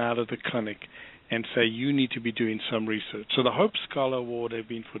clinician out of the clinic and say, you need to be doing some research. So the Hope Scholar Award have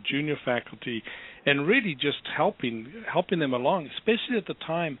been for junior faculty, and really just helping them along, especially at the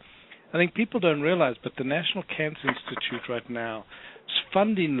time. I think people don't realize, but the National Cancer Institute right now,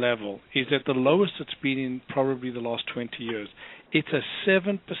 funding level is at the lowest it's been in probably the last 20 years. It's a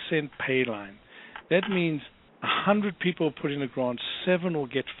 7% pay line. That means 100 people put in a grant, 7 will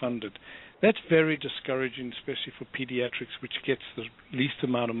get funded. That's very discouraging, especially for pediatrics, which gets the least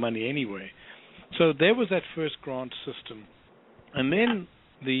amount of money anyway. So there was that first grant system. And then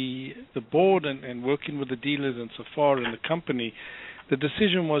the board and working with the dealers and Zafar and the company, the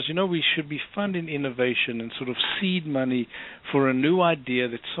decision was, we should be funding innovation and sort of seed money for a new idea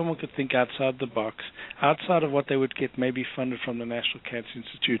that someone could think outside the box, outside of what they would get maybe funded from the National Cancer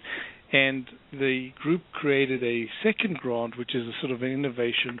Institute. And the group created a second grant, which is a sort of an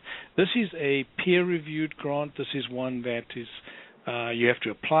innovation. This is a peer-reviewed grant. This is one that is you have to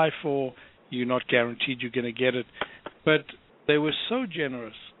apply for. You're not guaranteed you're going to get it. But they were so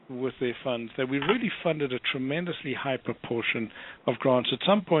generous with their funds that we really funded a tremendously high proportion of grants. At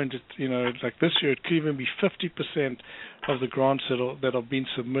some point, like this year, it could even be 50% of the grants that are being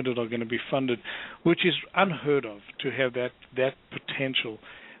submitted are going to be funded, which is unheard of to have that potential.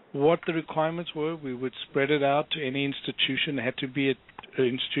 What the requirements were, we would spread it out to any institution. It had to be an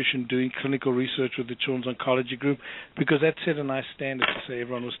institution doing clinical research with the Children's Oncology Group, because that set a nice standard to say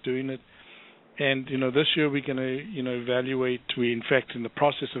everyone was doing it. And, this year we're going to, evaluate. We're, in fact, in the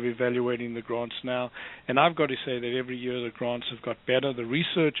process of evaluating the grants now. And I've got to say that every year the grants have got better. The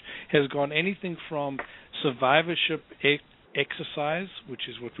research has gone anything from survivorship exercise, which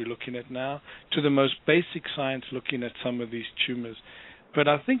is what we're looking at now, to the most basic science looking at some of these tumors. But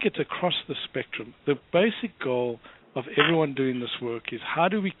I think it's across the spectrum. The basic goal of everyone doing this work is, how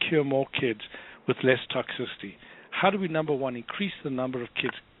do we cure more kids with less toxicity? How do we, number one, increase the number of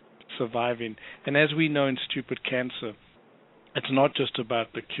kids surviving? And as we know in stupid cancer, it's not just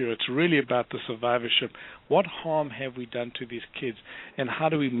about the cure. It's really about the survivorship. What harm have we done to these kids, and how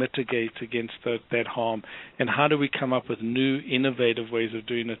do we mitigate against that harm, and how do we come up with new, innovative ways of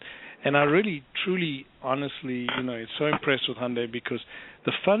doing it? And I really, truly, honestly, so impressed with Hyundai because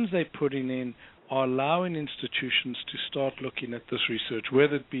the funds they're putting in are allowing institutions to start looking at this research,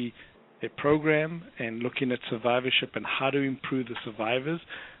 whether it be a program and looking at survivorship and how to improve the survivors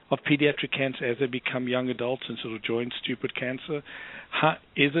of pediatric cancer as they become young adults and sort of join Stupid Cancer.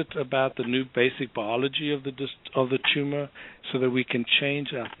 Is it about the new basic biology of the tumor so that we can change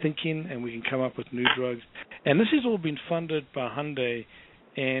our thinking and we can come up with new drugs? And this has all been funded by Hyundai,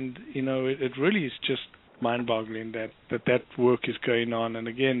 and it really is just mind-boggling that work is going on. And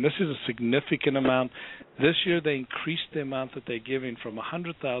again, this is a significant amount. This year they increased the amount that they're giving from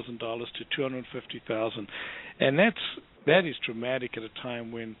 $100,000 to $250,000, and that is dramatic at a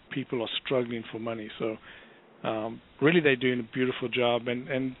time when people are struggling for money. So really they're doing a beautiful job,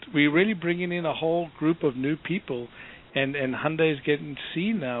 and we're really bringing in a whole group of new people, and Hyundai is getting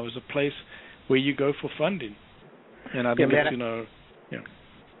seen now as a place where you go for funding. And I think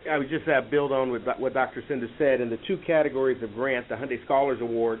I would just build on with what Dr. Cinder said. In the two categories of grant, the Hyundai Scholars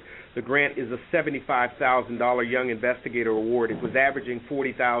Award, the grant is a $75,000 Young Investigator Award. It was averaging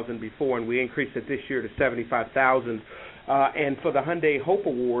 $40,000 before, and we increased it this year to $75,000. And for the Hyundai Hope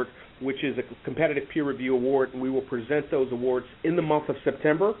Award, which is a competitive peer review award, and we will present those awards in the month of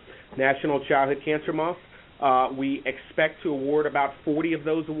September, National Childhood Cancer Month. We expect to award about 40 of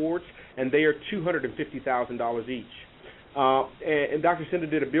those awards, and they are $250,000 each. And Dr. Cinder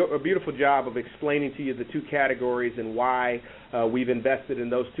did a beautiful job of explaining to you the two categories and why we've invested in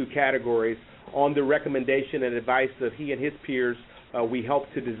those two categories. On the recommendation and advice of he and his peers, we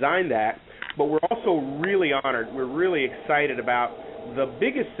helped to design that. But we're also really honored. We're really excited about the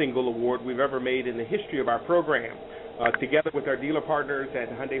biggest single award we've ever made in the history of our program. Together with our dealer partners at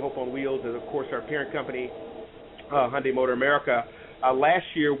Hyundai Hope on Wheels and, of course, our parent company, Hyundai Motor America, last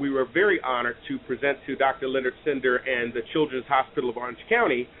year we were very honored to present to Dr. Leonard Cinder and the Children's Hospital of Orange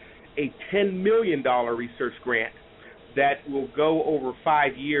County a $10 million research grant that will go over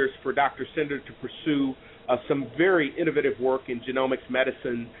 5 years for Dr. Cinder to pursue some very innovative work in genomics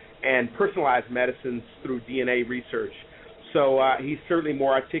medicine and personalized medicines through DNA research. So he's certainly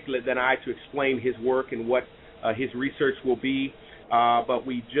more articulate than I to explain his work and what his research will be. But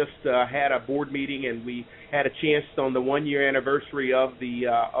we just had a board meeting, and we had a chance on the 1-year anniversary of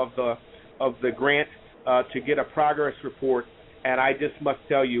the grant to get a progress report. And I just must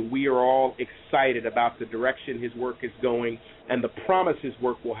tell you, we are all excited about the direction his work is going and the promise his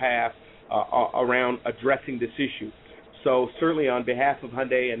work will have around addressing this issue. So certainly on behalf of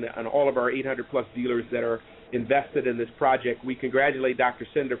Hyundai and all of our 800-plus dealers that are invested in this project, we congratulate Dr.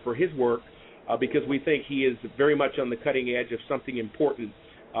 Cinder for his work because we think he is very much on the cutting edge of something important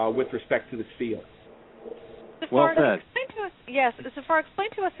with respect to this field. Well said. Yes, Zafar, explain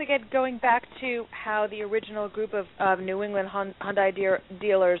to us again, going back to how the original group of New England Hyundai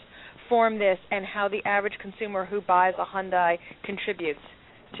dealers formed this and how the average consumer who buys a Hyundai contributes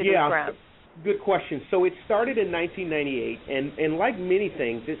to these grants. Good question. So it started in 1998, and like many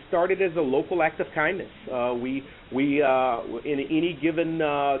things, it started as a local act of kindness. We in any given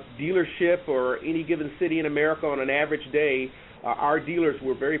dealership or any given city in America on an average day, our dealers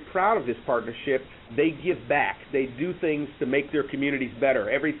were very proud of this partnership. They give back. They do things to make their communities better.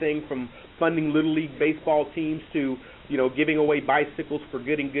 Everything from funding Little League baseball teams to giving away bicycles for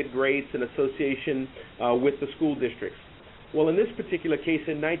getting good grades in association with the school districts. Well, in this particular case,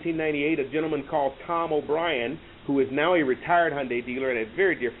 in 1998, a gentleman called Tom O'Brien, who is now a retired Hyundai dealer and a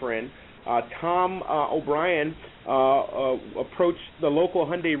very dear friend, Tom O'Brien approached the local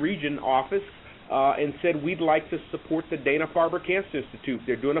Hyundai region office and said, we'd like to support the Dana-Farber Cancer Institute.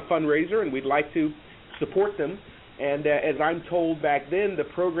 They're doing a fundraiser, and we'd like to support them. And as I'm told back then, the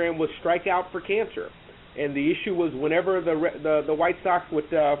program was Strike Out for Cancer. And the issue was whenever the White Sox would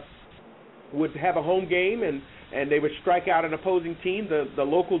have a home game and they would strike out an opposing team, the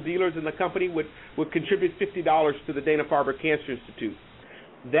local dealers in the company would contribute $50 to the Dana-Farber Cancer Institute.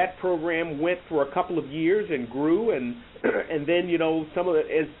 That program went for a couple of years and grew, and then some of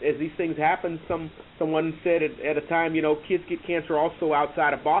as these things happen, someone said at a time, kids get cancer also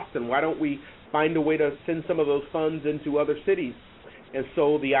outside of Boston. Why don't we find a way to send some of those funds into other cities? And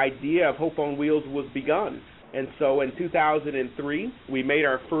so the idea of Hope on Wheels was begun. And so in 2003, we made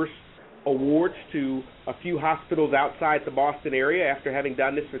our first awards to a few hospitals outside the Boston area after having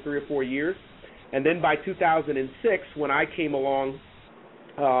done this for 3 or 4 years. And then by 2006, when I came along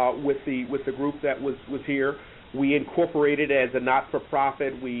with the group that was here, we incorporated as a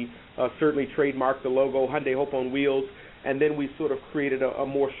not-for-profit. We certainly trademarked the logo Hyundai Hope on Wheels, and then we sort of created a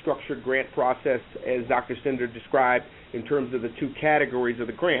more structured grant process, as Dr. Sender described, in terms of the two categories of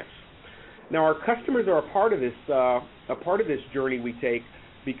the grants. Now, our customers are a part of this journey we take,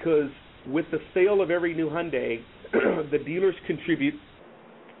 because with the sale of every new Hyundai, the dealers contribute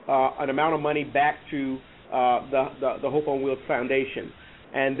an amount of money back to the Hope on Wheels Foundation,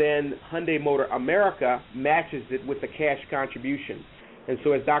 and then Hyundai Motor America matches it with a cash contribution. And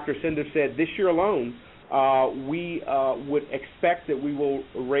so, as Dr. Sender said, this year alone, we would expect that we will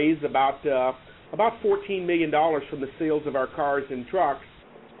raise about $14 million from the sales of our cars and trucks,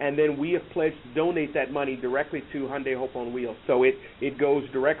 and then we have pledged to donate that money directly to Hyundai Hope on Wheels. So it goes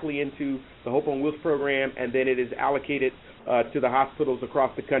directly into the Hope on Wheels program, and then it is allocated to the hospitals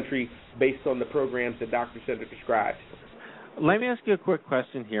across the country based on the programs that Dr. Sender described. Let me ask you a quick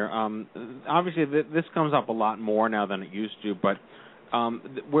question here. Obviously, this comes up a lot more now than it used to, but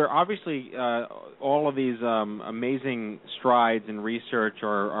we're obviously all of these amazing strides in research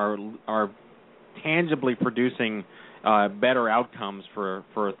are tangibly producing better outcomes for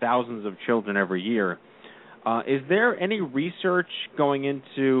thousands of children every year. Is there any research going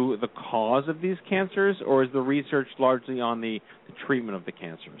into the cause of these cancers, or is the research largely on the treatment of the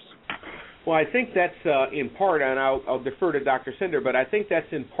cancers? Well, I think that's in part, and I'll defer to Dr. Sender, but I think that's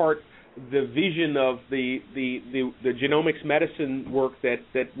in part the vision of the genomics medicine work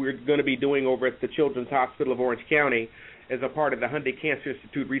that we're going to be doing over at the Children's Hospital of Orange County as a part of the Hyundai Cancer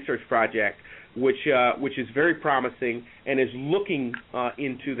Institute research project, which is very promising and is looking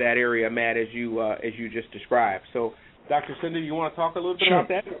into that area, Matt, as you just described. So, Dr. Sender, you want to talk a little bit about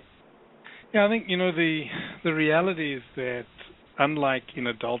that? Yeah, I think the reality is that unlike in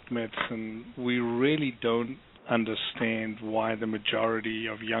adult medicine, we really don't understand why the majority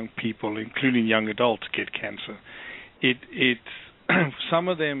of young people, including young adults, get cancer. It's some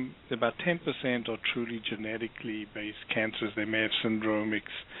of them, about 10% are truly genetically based cancers. They may have syndromics,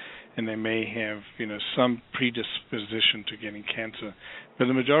 and they may have some predisposition to getting cancer. But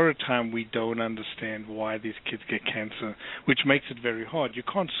the majority of the time, we don't understand why these kids get cancer, which makes it very hard. You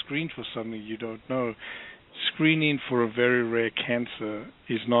can't screen for something you don't know. Screening for a very rare cancer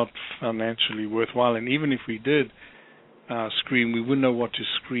is not financially worthwhile, and even if we did screen, we wouldn't know what to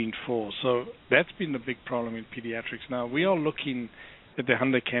screen for. So that's been the big problem in pediatrics. Now, we are looking at the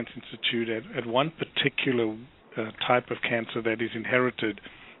Hyundai Cancer Institute at one particular type of cancer that is inherited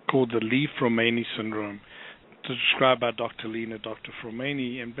called the Lee-Fromeni syndrome, described by Dr. Lee and Dr.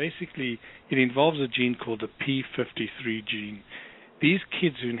 Fromeni, and basically it involves a gene called the P53 gene. These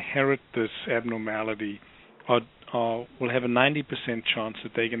kids who inherit this abnormality will have a 90% chance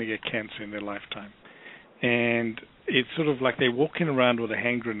that they're going to get cancer in their lifetime. And it's sort of like they're walking around with a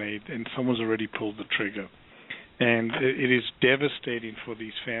hand grenade and someone's already pulled the trigger. And it is devastating for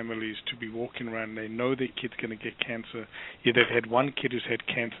these families to be walking around and they know their kid's going to get cancer. If they've had one kid who's had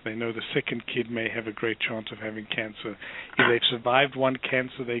cancer, they know the second kid may have a great chance of having cancer. If they've survived one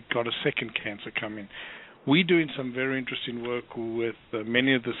cancer, they've got a second cancer coming. We're doing some very interesting work with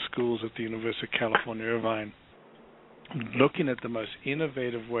many of the schools at the University of California, Irvine, looking at the most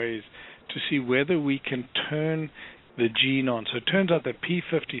innovative ways to see whether we can turn the gene on. So it turns out that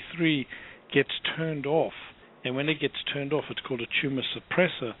P53 gets turned off, and when it gets turned off, it's called a tumor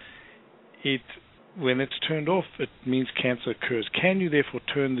suppressor. When it's turned off, it means cancer occurs. Can you therefore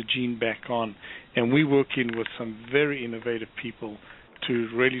turn the gene back on? And we're working with some very innovative people to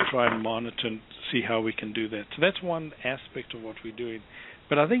really try and monitor and see how we can do that. So that's one aspect of what we're doing.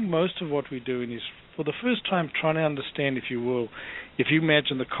 But I think most of what we're doing is, for the first time, trying to understand, if you will, if you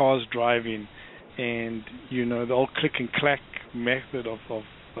imagine the cars driving and, the old click and clack method of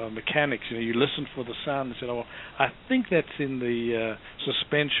mechanics, you listen for the sound and say, oh, I think that's in the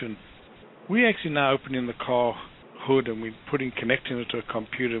suspension. We're actually now opening the car hood and we're connecting it to a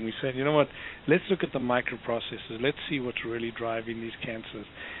computer, and we said, you know what, let's look at the microprocessors. Let's see what's really driving these cancers.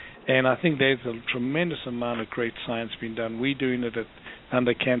 And I think there's a tremendous amount of great science being done. We're doing it at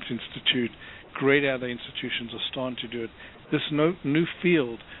Hyundai Cancer Institute. Great other institutions are starting to do it. This new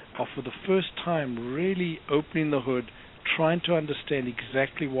field of, for the first time, really opening the hood, trying to understand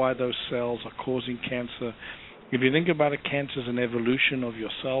exactly why those cells are causing cancer. If you think about it, cancer is an evolution of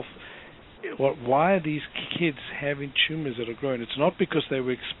yourself. Why are these kids having tumors that are growing? It's not because they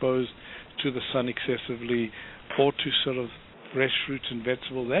were exposed to the sun excessively or to sort of fresh fruits and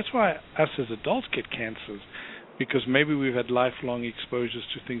vegetables. That's why us as adults get cancers, because maybe we've had lifelong exposures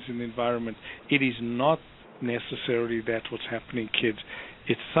to things in the environment. It is not necessarily that's what's happening in kids.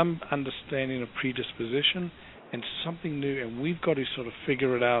 It's some understanding of predisposition and something new, and we've got to sort of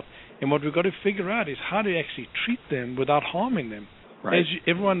figure it out. And what we've got to figure out is how to actually treat them without harming them. Right. As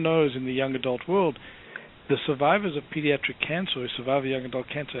everyone knows in the young adult world, the survivors of pediatric cancer or survivor young adult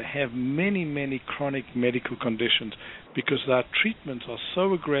cancer have many, many chronic medical conditions because our treatments are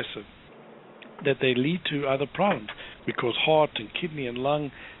so aggressive that they lead to other problems. We cause heart and kidney and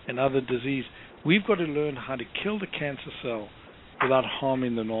lung and other disease. We've got to learn how to kill the cancer cell without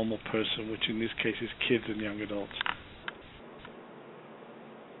harming the normal person, which in this case is kids and young adults.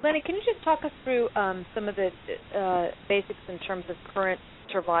 Lenny, can you just talk us through some of the basics in terms of current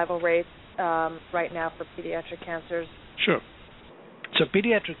survival rates right now for pediatric cancers? Sure. So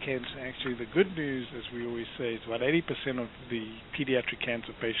pediatric cancer, actually, the good news, as we always say, is about 80% of the pediatric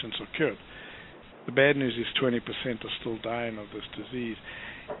cancer patients are cured. The bad news is 20% are still dying of this disease.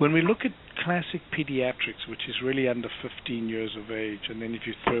 When we look at classic pediatrics, which is really under 15 years of age, and then if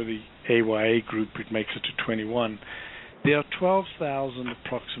you throw the AYA group, it makes it to 21, there are 12,000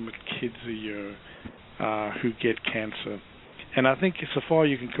 approximate kids a year who get cancer. And I think, so far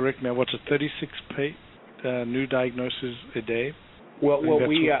you can correct me, what's it, 36 new diagnoses a day? Well,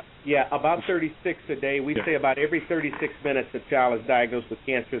 about 36 a day. We say about every 36 minutes a child is diagnosed with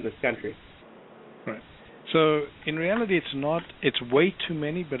cancer in this country. Right. So in reality, it's way too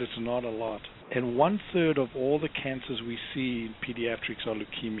many, but it's not a lot. And 1/3 of all the cancers we see in pediatrics are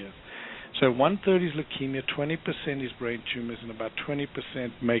leukemias. So 1/3 is leukemia, 20% is brain tumors, and about 20%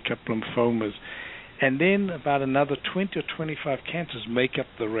 make up lymphomas. And then about another 20 or 25 cancers make up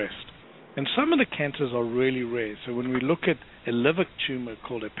the rest. And some of the cancers are really rare. So when we look at a liver tumor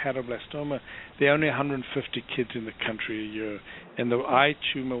called hepatoblastoma, there are only 150 kids in the country a year. And the eye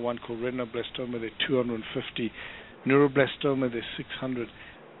tumor, one called retinoblastoma, there are 250. Neuroblastoma, there's 600,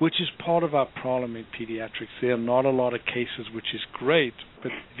 which is part of our problem in pediatrics. There are not a lot of cases, which is great,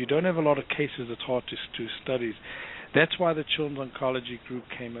 but if you don't have a lot of cases, it's hard to do studies. That's why the Children's Oncology Group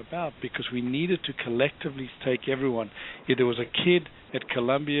came about, because we needed to collectively take everyone. If there was a kid at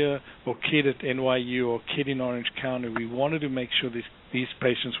Columbia or kid at NYU or kid in Orange County, we wanted to make sure these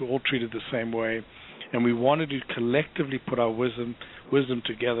patients were all treated the same way, and we wanted to collectively put our wisdom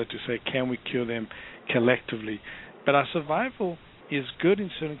together to say, can we cure them collectively? But our survival is good in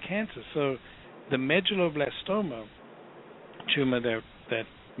certain cancers. So the medulloblastoma tumor that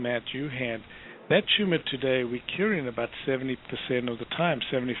Matt, you had, that tumor today we're curing about 70% of the time,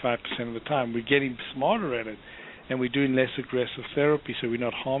 75% of the time. We're getting smarter at it, and we're doing less aggressive therapy, so we're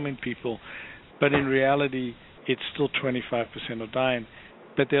not harming people. But in reality, it's still 25% are dying.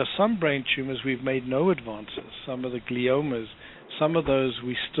 But there are some brain tumors we've made no advances. Some of the gliomas, some of those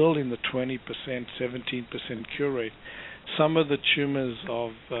we're still in the 20%, 17% cure rate. Some of the tumors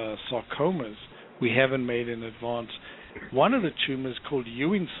of sarcomas we haven't made an advance. One of the tumors called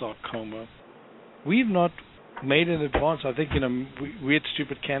Ewing sarcoma, we've not made an advance. I think, we at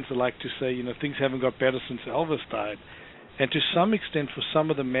Stupid Cancer like to say, things haven't got better since Elvis died. And to some extent, for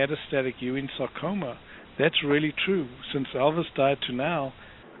some of the metastatic Ewing sarcoma, that's really true. Since Elvis died to now,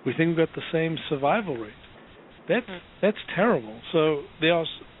 we think we've got the same survival rate. That's terrible. So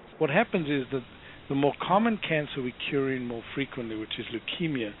what happens is that the more common cancer we cure in more frequently, which is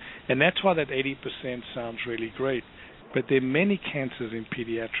leukemia, and that's why that 80% sounds really great. But there are many cancers in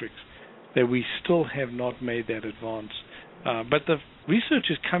pediatrics that we still have not made that advance. But the research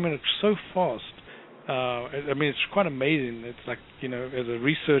is coming up so fast. It's quite amazing. It's like, as a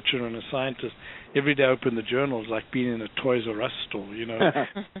researcher and a scientist, every day I open the journals like being in a Toys R Us store,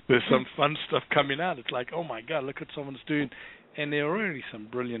 There's some fun stuff coming out. It's like, oh my God, look what someone's doing. And there are already some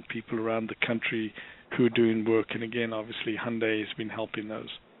brilliant people around the country who are doing work. And again, obviously, Hyundai has been helping those.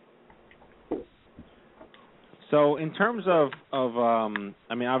 So in terms of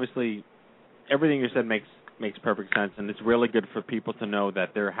obviously, everything you said makes perfect sense, and it's really good for people to know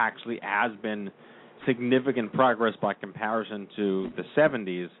that there actually has been significant progress by comparison to the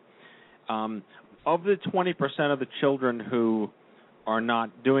 70s. Of the 20% of the children who are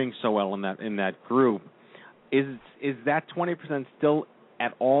not doing so well in that group, is that 20% still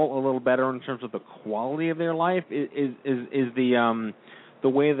at all a little better in terms of the quality of their life? Is the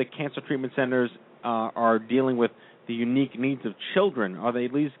way the cancer treatment centers are dealing with the unique needs of children, are they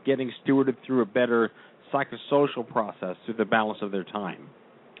at least getting stewarded through a better psychosocial process through the balance of their time?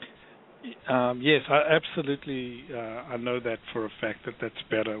 Yes, I absolutely. I know that for a fact that's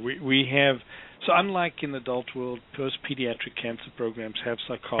better. We have, so unlike in the adult world, most pediatric cancer programs have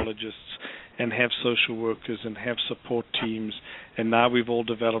psychologists and have social workers and have support teams, and now we've all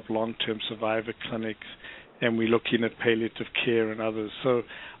developed long-term survivor clinics, and we're looking at palliative care and others. So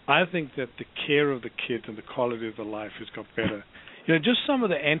I think that the care of the kids and the quality of the life has got better. Just some of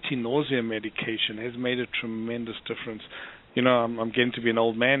the anti-nausea medication has made a tremendous difference. I'm getting to be an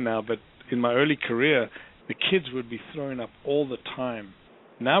old man now, but in my early career, the kids would be throwing up all the time.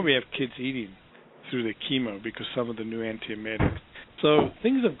 Now we have kids eating through their chemo because some of the new antiemetics. So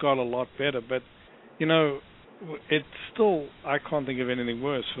things have got a lot better, but, you know, it's still, I can't think of anything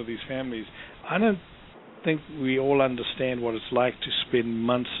worse for these families. I don't think we all understand what it's like to spend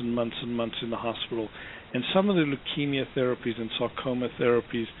months and months and months in the hospital. And some of the leukemia therapies and sarcoma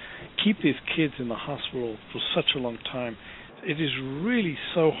therapies keep these kids in the hospital for such a long time. It is really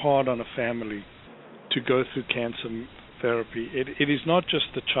so hard on a family to go through cancer therapy. It is not just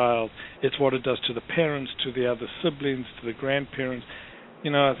the child, it's what it does to the parents, to the other siblings, to the grandparents.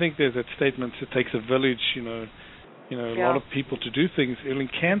 You know, I think there's that statement, it takes a village, a lot of people to do things. In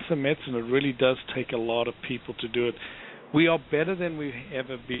cancer medicine, it really does take a lot of people to do it. We are better than we've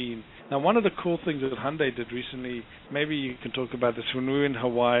ever been. Now, one of the cool things that Hyundai did recently, maybe you can talk about this, when we were in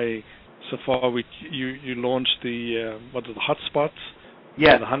Hawaii so far, you launched the hotspots?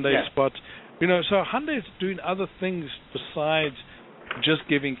 Yes. The Hyundai spots. You know, so Hyundai is doing other things besides just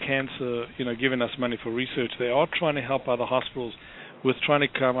giving us money for research. They are trying to help other hospitals with trying to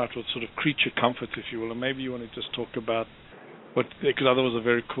come out with sort of creature comforts, if you will. And maybe you want to just talk about because I thought it was a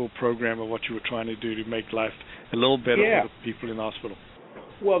very cool program of what you were trying to do to make life a little better for the people in the hospital.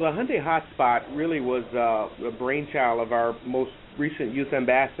 Well, the Hyundai Hotspot really was a brainchild of our most recent youth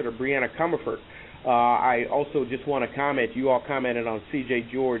ambassador, Brianna Comerford. I also just want to comment, you all commented on C.J.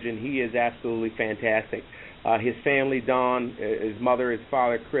 George, and he is absolutely fantastic. His family, Don, his mother, his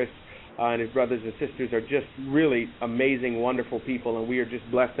father, Chris, and his brothers and sisters are just really amazing, wonderful people, and we are just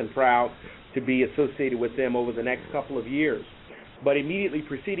blessed and proud to be associated with them over the next couple of years. But immediately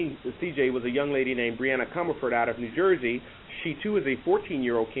preceding CJ was a young lady named Brianna Comerford out of New Jersey. She, too, is a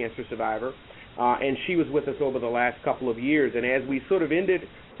 14-year-old cancer survivor, and she was with us over the last couple of years. And as we sort of ended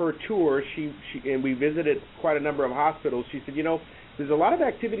her tour, and we visited quite a number of hospitals, she said, there's a lot of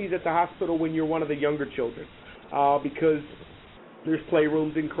activities at the hospital when you're one of the younger children because there's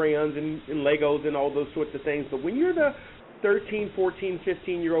playrooms and crayons and Legos and all those sorts of things. But when you're the 13, 14,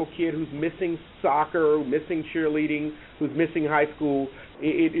 15-year-old kid who's missing soccer, missing cheerleading, who's missing high school,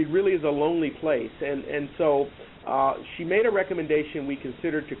 it really is a lonely place. And so she made a recommendation we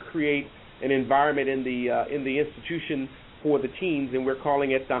considered to create an environment in the institution for the teens, and we're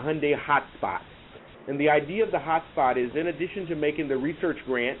calling it the Hyundai Hotspot. And the idea of the Hotspot is, in addition to making the research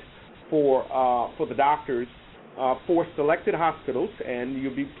grant for the doctors for selected hospitals, and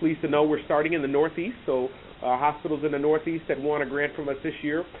you'll be pleased to know we're starting in the Northeast, so hospitals in the Northeast that want a grant from us this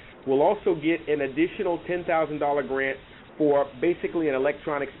year will also get an additional $10,000 grant for basically an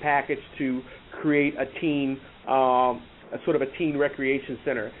electronics package to create a sort of a teen recreation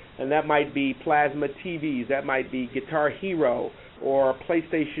center. And that might be plasma TVs, that might be Guitar Hero or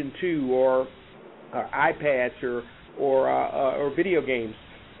PlayStation 2 or iPads or video games,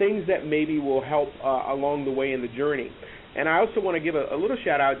 things that maybe will help along the way in the journey. And I also want to give a little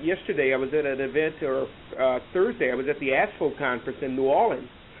shout-out. Yesterday I was at an event, or Thursday I was at the ASFO conference in New Orleans,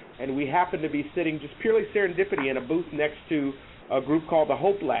 and we happened to be sitting just purely serendipity in a booth next to a group called the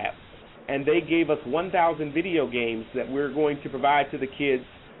Hope Lab. And they gave us 1,000 video games that we're going to provide to the kids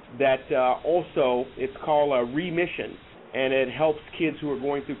that also, it's called a remission, and it helps kids who are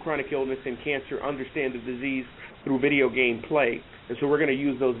going through chronic illness and cancer understand the disease through video game play. And so we're going to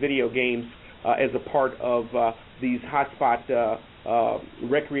use those video games as a part of these hotspot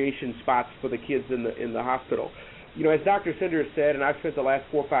recreation spots for the kids in the hospital. As Dr. Sender said, and I've spent the last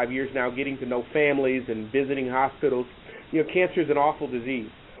 4 or 5 years now getting to know families and visiting hospitals, cancer is an awful disease.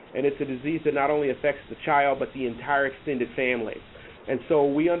 And it's a disease that not only affects the child, but the entire extended family. And so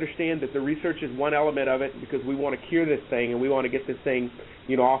we understand that the research is one element of it because we want to cure this thing and we want to get this thing,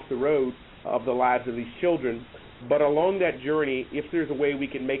 off the road of the lives of these children. But along that journey, if there's a way we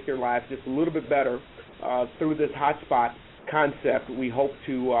can make their lives just a little bit better through this hotspot concept, we hope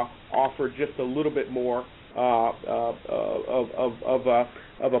to offer just a little bit more of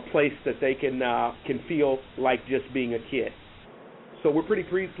a place that they can feel like just being a kid. So we're pretty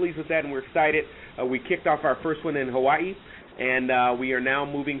pleased with that, and we're excited. We kicked off our first one in Hawaii, and we are now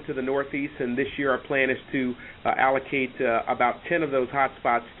moving to the Northeast, and this year our plan is to allocate about 10 of those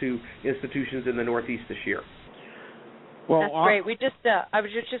hotspots to institutions in the Northeast this year. Well, that's great. We just I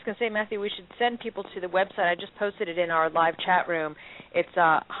was just going to say, Matthew, we should send people to the website. I just posted it in our live chat room. It's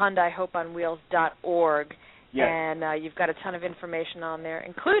HyundaiHopeOnWheels.org. Yes. And you've got a ton of information on there,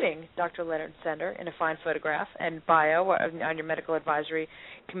 including Dr. Leonard Sender in a fine photograph and bio on your medical advisory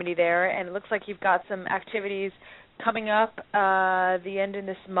committee there. And it looks like you've got some activities coming up the end of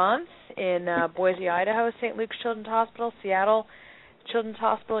this month in Boise, Idaho, St. Luke's Children's Hospital, Seattle Children's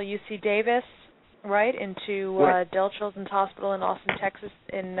Hospital, UC Davis, right, into Dell Children's Hospital in Austin, Texas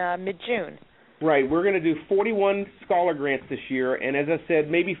in mid-June. Right. We're going to do 41 scholar grants this year, and as I said,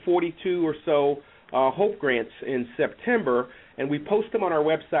 maybe 42 or so Hope Grants in September, and we post them on our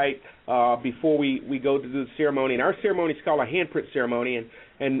website before we go to do the ceremony. And our ceremony is called a handprint ceremony,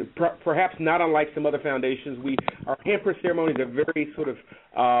 and perhaps not unlike some other foundations, our handprint ceremony is a very sort of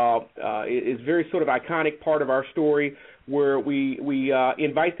iconic part of our story, where we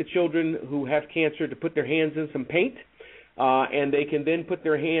invite the children who have cancer to put their hands in some paint. And they can then put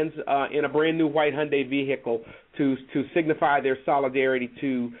their hands in a brand new white Hyundai vehicle to signify their solidarity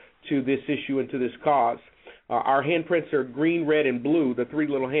to this issue and to this cause. Our handprints are green, red, and blue. The three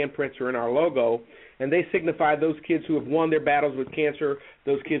little handprints are in our logo, and they signify those kids who have won their battles with cancer,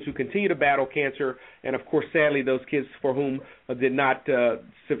 those kids who continue to battle cancer, and, of course, sadly, those kids for whom did not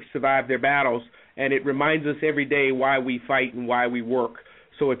survive their battles. And it reminds us every day why we fight and why we work.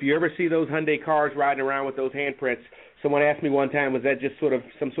 So if you ever see those Hyundai cars riding around with those handprints, someone asked me one time, was that just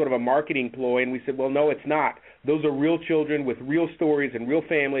some sort of a marketing ploy? And we said, well, no, it's not. Those are real children with real stories and real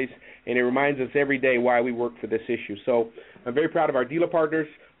families, and it reminds us every day why we work for this issue. So I'm very proud of our dealer partners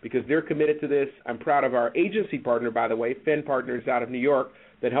because they're committed to this. I'm proud of our agency partner, by the way, Fenn Partners out of New York,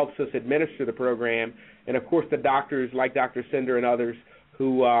 that helps us administer the program. And, of course, the doctors like Dr. Sender and others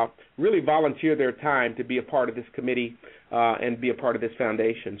who really volunteer their time to be a part of this committee and be a part of this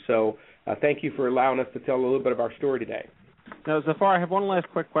foundation. So thank you for allowing us to tell a little bit of our story today. Now, Zafar, I have one last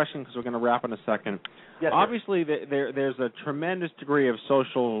quick question because we're going to wrap in a second. Yes, obviously, there's a tremendous degree of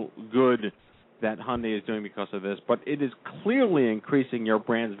social good that Hyundai is doing because of this, but it is clearly increasing your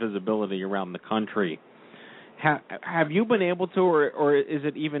brand's visibility around the country. Have you been able to, or is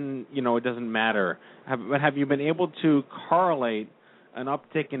it even, it doesn't matter, have you been able to correlate an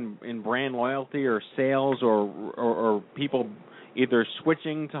uptick in brand loyalty or sales or people either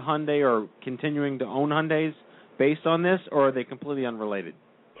switching to Hyundai or continuing to own Hyundais based on this, or are they completely unrelated?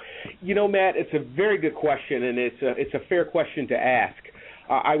 Matt, it's a very good question, and it's a fair question to ask.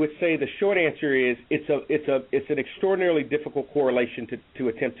 I would say the short answer is it's an extraordinarily difficult correlation to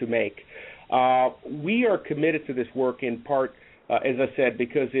attempt to make. We are committed to this work in part, as I said,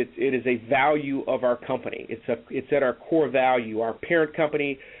 because it is a value of our company. It's at our core value. Our parent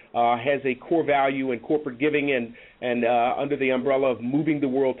company has a core value in corporate giving and under the umbrella of moving the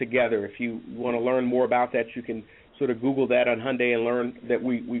world together. If you want to learn more about that, you can sort of Google that on Hyundai and learn that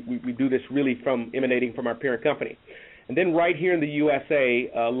we do this really emanating from our parent company. And then right here in the USA,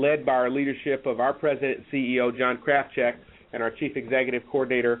 led by our leadership of our president and CEO, John Krafchick, and our chief executive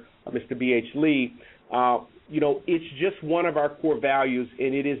coordinator, Mr. B.H. Lee, it's just one of our core values,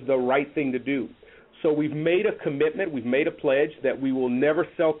 and it is the right thing to do. So we've made a commitment, we've made a pledge that we will never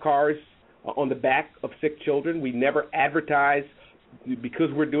sell cars on the back of sick children. We never advertise. Because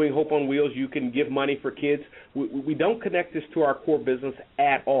we're doing Hope on Wheels, you can give money for kids. We don't connect this to our core business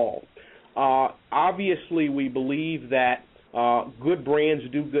at all. Obviously, we believe that good brands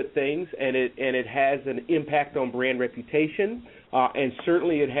do good things, and it has an impact on brand reputation, and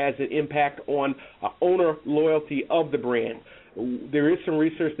certainly it has an impact on owner loyalty of the brand. There is some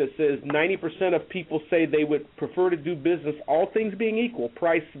research that says 90% of people say they would prefer to do business, all things being equal,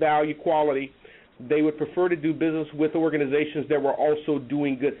 price, value, quality, they would prefer to do business with organizations that were also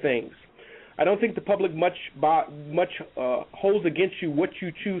doing good things. I don't think the public much holds against you what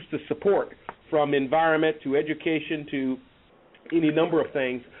you choose to support, from environment to education to any number of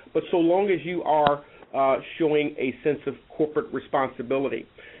things, but so long as you are showing a sense of corporate responsibility.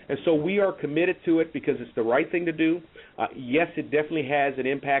 And so we are committed to it because it's the right thing to do. Yes, it definitely has an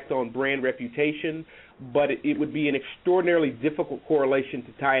impact on brand reputation, but it would be an extraordinarily difficult correlation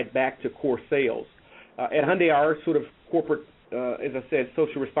to tie it back to core sales. At Hyundai, our sort of corporate, as I said,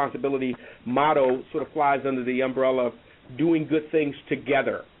 social responsibility motto sort of flies under the umbrella of doing good things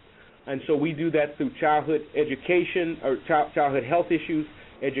together. And so we do that through childhood education, or childhood health issues,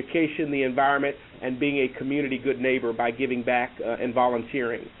 education, the environment, and being a community good neighbor by giving back and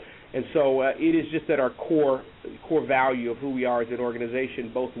volunteering. And so it is just at our core value of who we are as an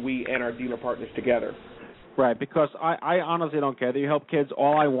organization, both we and our dealer partners together. Right, because I honestly don't care that you help kids.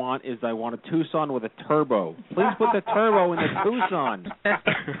 All I want a Tucson with a turbo. Please put the turbo in the Tucson.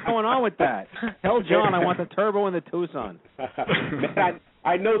 What's going on with that? Tell John I want the turbo in the Tucson.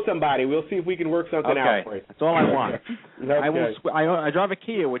 I know somebody. We'll see if we can work something out for you. That's all I want. Okay. I drive a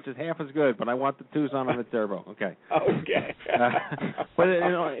Kia, which is half as good, but I want the Tucson on the turbo. Okay. Okay. But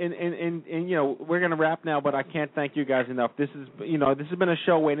we're going to wrap now. But I can't thank you guys enough. This has been a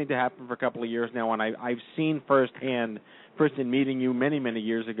show waiting to happen for a couple of years now, and I've seen first in meeting you many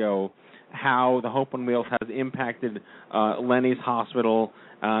years ago, how the Hope on Wheels has impacted Lenny's Hospital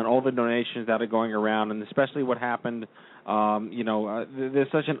and all the donations that are going around, and especially what happened. There's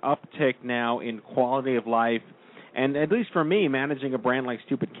such an uptick now in quality of life And at least for me, managing a brand like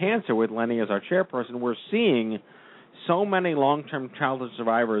Stupid Cancer with Lenny as our chairperson, we're seeing so many long-term childhood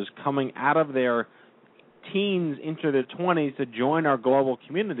survivors coming out of their teens into their 20s to join our global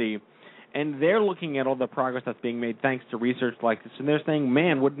community, and they're looking at all the progress that's being made thanks to research like this, and they're saying,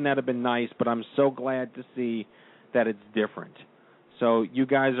 man, wouldn't that have been nice, but I'm so glad to see that it's different. So you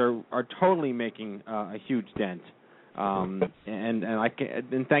guys are totally making a huge dent, and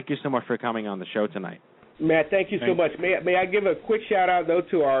thank you so much for coming on the show tonight. Matt, thank you so much. May I give a quick shout out though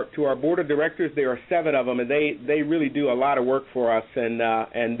to our board of directors? There are 7 of them, and they really do a lot of work for us, and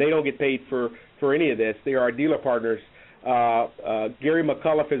they don't get paid for any of this. They are our dealer partners. Gary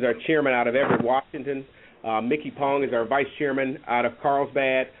McCullough is our chairman out of Everett, Washington. Mickey Pong is our vice chairman out of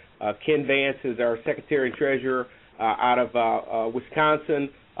Carlsbad. Ken Vance is our secretary treasurer out of Wisconsin.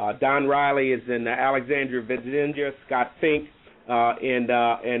 Don Riley is in Alexandria, Virginia. Scott Fink in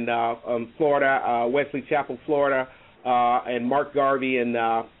Florida, Wesley Chapel, Florida, and Mark Garvey in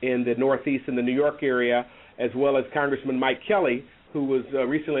the Northeast in the New York area, as well as Congressman Mike Kelly, who was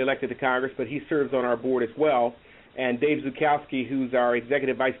recently elected to Congress, but he serves on our board as well, and Dave Zukowski, who's our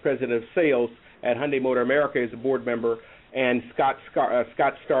executive vice president of sales at Hyundai Motor America, is a board member, and Scott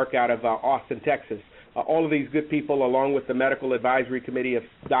Stark out of Austin, Texas. All of these good people, along with the medical advisory committee of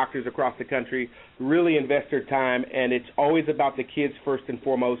doctors across the country, really invest their time, and it's always about the kids first and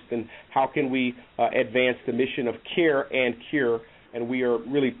foremost, and how can we advance the mission of care and cure, and we are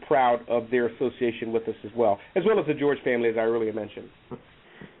really proud of their association with us as well as the George family, as I earlier mentioned.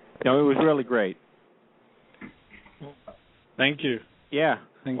 No, it was really great. Thank you. Yeah.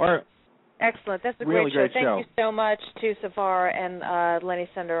 Excellent. That's a really great show. show. Thank you so much to Savar and Lenny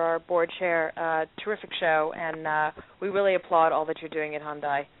Sender, our board chair. Terrific show, and we really applaud all that you're doing at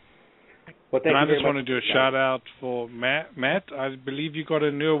Hyundai. Well, and I just want to do a shout-out for Matt. Matt, I believe you got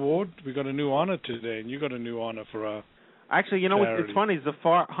a new award. We got a new honor today, and you got a new honor for our Actually, you know charity. what's funny?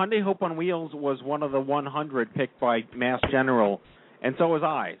 Hyundai Hope on Wheels was one of the 100 picked by Mass General, and so was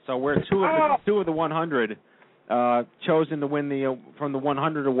I. So we're two of the 100. Chosen to win from the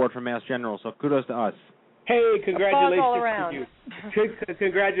 100 award from Mass General, so kudos to us. Hey, congratulations all around. to you.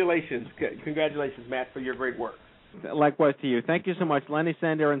 Congratulations, Matt, for your great work. Likewise to you. Thank you so much, Lenny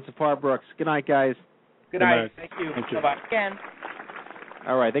Sander and Safar Brooks. Good night, guys. Good night. Thank you. Bye-bye. Again.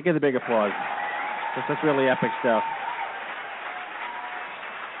 All right, they get the big applause. That's really epic stuff.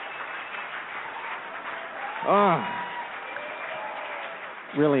 Oh,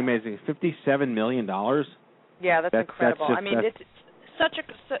 really amazing. $57 million. Yeah, that's incredible. Just, I mean, it's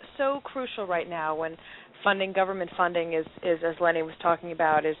so crucial right now when government funding is as Lenny was talking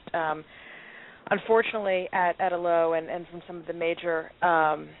about, is unfortunately at a low, and from some of the major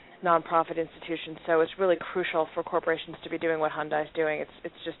nonprofit institutions. So it's really crucial for corporations to be doing what Hyundai's doing.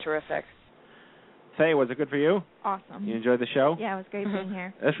 It's just terrific. Say, was it good for you? Awesome. You enjoyed the show? Yeah, it was great being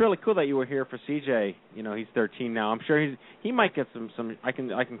here. It's really cool that you were here for CJ. You know, he's 13 now. I'm sure he might get some. I can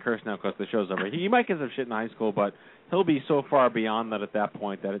curse now because the show's over. He might get some shit in high school, but he'll be so far beyond that at that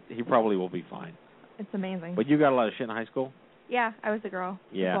point that he probably will be fine. It's amazing. But you got a lot of shit in high school? Yeah, I was a girl.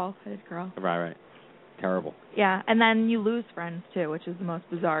 Yeah. A bald-headed girl. Right. Terrible. Yeah, and then you lose friends, too, which is the most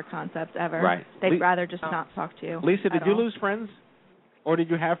bizarre concept ever. Right. They'd rather just not talk to you. Lisa, did you lose friends? Or did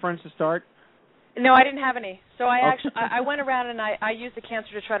you have friends to start? No, I didn't have any. So I went around and I used the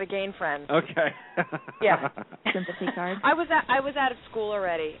cancer to try to gain friends. Okay. Yeah. Sympathy card. I was out of school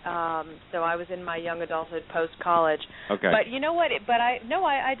already, so I was in my young adulthood, post college. Okay. But you know what?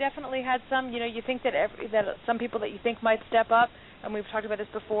 I definitely had some. You know, you think that some people that you think might step up, and we've talked about this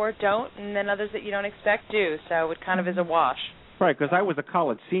before, don't, and then others that you don't expect do. So it kind of is a wash. Right, because I was a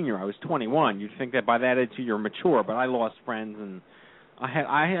college senior. I was 21. You'd think that by that age you're mature, but I lost friends and.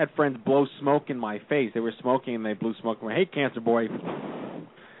 I had friends blow smoke in my face. They were smoking and they blew smoke in my hey, cancer boy.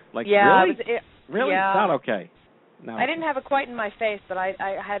 Like, yeah, really? Really? Yeah. Not okay. No. I didn't have it quite in my face, but I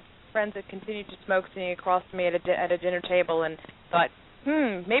had friends that continued to smoke sitting across from me at a dinner table and thought,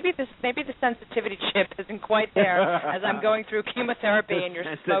 maybe the sensitivity chip isn't quite there as I'm going through chemotherapy and you're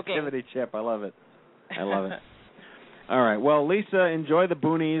smoking. Sensitivity chip. I love it. All right. Well, Lisa, enjoy the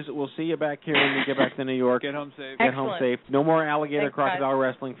boonies. We'll see you back here when you get back to New York. Get home safe. Get home safe. No more alligator crocodile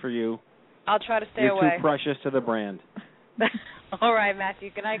wrestling for you. I'll try to stay You're away. You're too precious to the brand. All right, Matthew.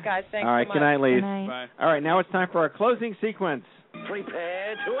 Good night, guys. Thanks All right. so much. Good night, Lisa. Bye. All right. Now it's time for our closing sequence.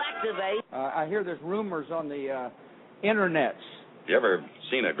 Prepare to activate. I hear there's rumors on the internets. You ever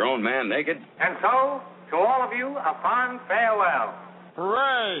seen a grown man naked? And so, to all of you, a fond farewell.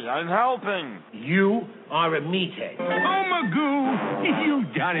 Hooray, I'm helping. You are a meathead. Oh, Magoo,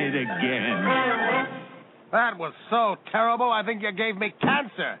 you've done it again. That was so terrible, I think you gave me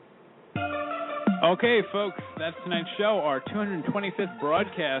cancer. Okay, folks, that's tonight's show, our 225th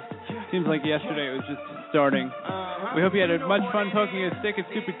broadcast. Seems like yesterday it was just starting. We hope you had as much fun poking a stick at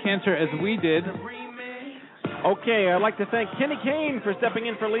stupid cancer as we did. Okay, I'd like to thank Kenny Kane for stepping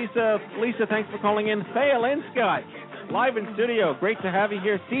in for Lisa. Lisa, thanks for calling in. Thea Linscott, live in studio. Great to have you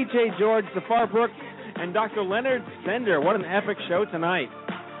here. CJ George, the Farbrook, and Dr. Leonard Sender. What an epic show tonight.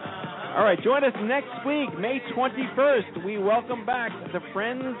 All right, join us next week, May 21st. We welcome back the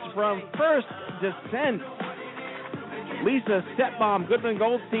friends from First Descent. Lisa Setbaum, Goodman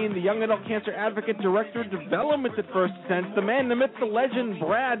Goldstein, the Young Adult Cancer Advocate, Director of Development at First Descent, the man, the myth, the legend,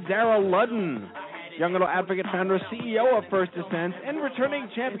 Brad Darrell Ludden, Young Adult Advocate, Founder, CEO of First Descent, and returning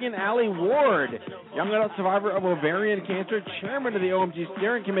champion Allie Ward, Young Adult Survivor of Ovarian Cancer, Chairman of the OMG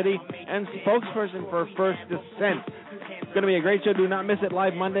Steering Committee, and spokesperson for First Descent. It's going to be a great show. Do not miss it.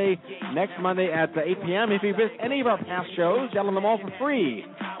 Live next Monday at 8 p.m. If you missed any of our past shows, download them all for free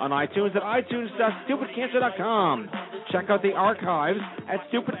on iTunes at itunes.stupidcancer.com. Check out the archives at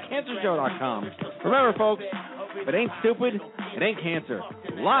stupidcancershow.com. Remember, folks, if it ain't stupid, it ain't cancer.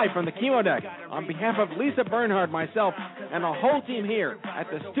 Live from the chemo deck, on behalf of Lisa Bernhard, myself, and the whole team here at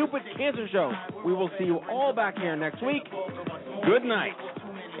the Stupid Cancer Show, we will see you all back here next week. Good night.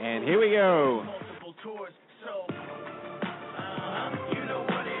 And here we go.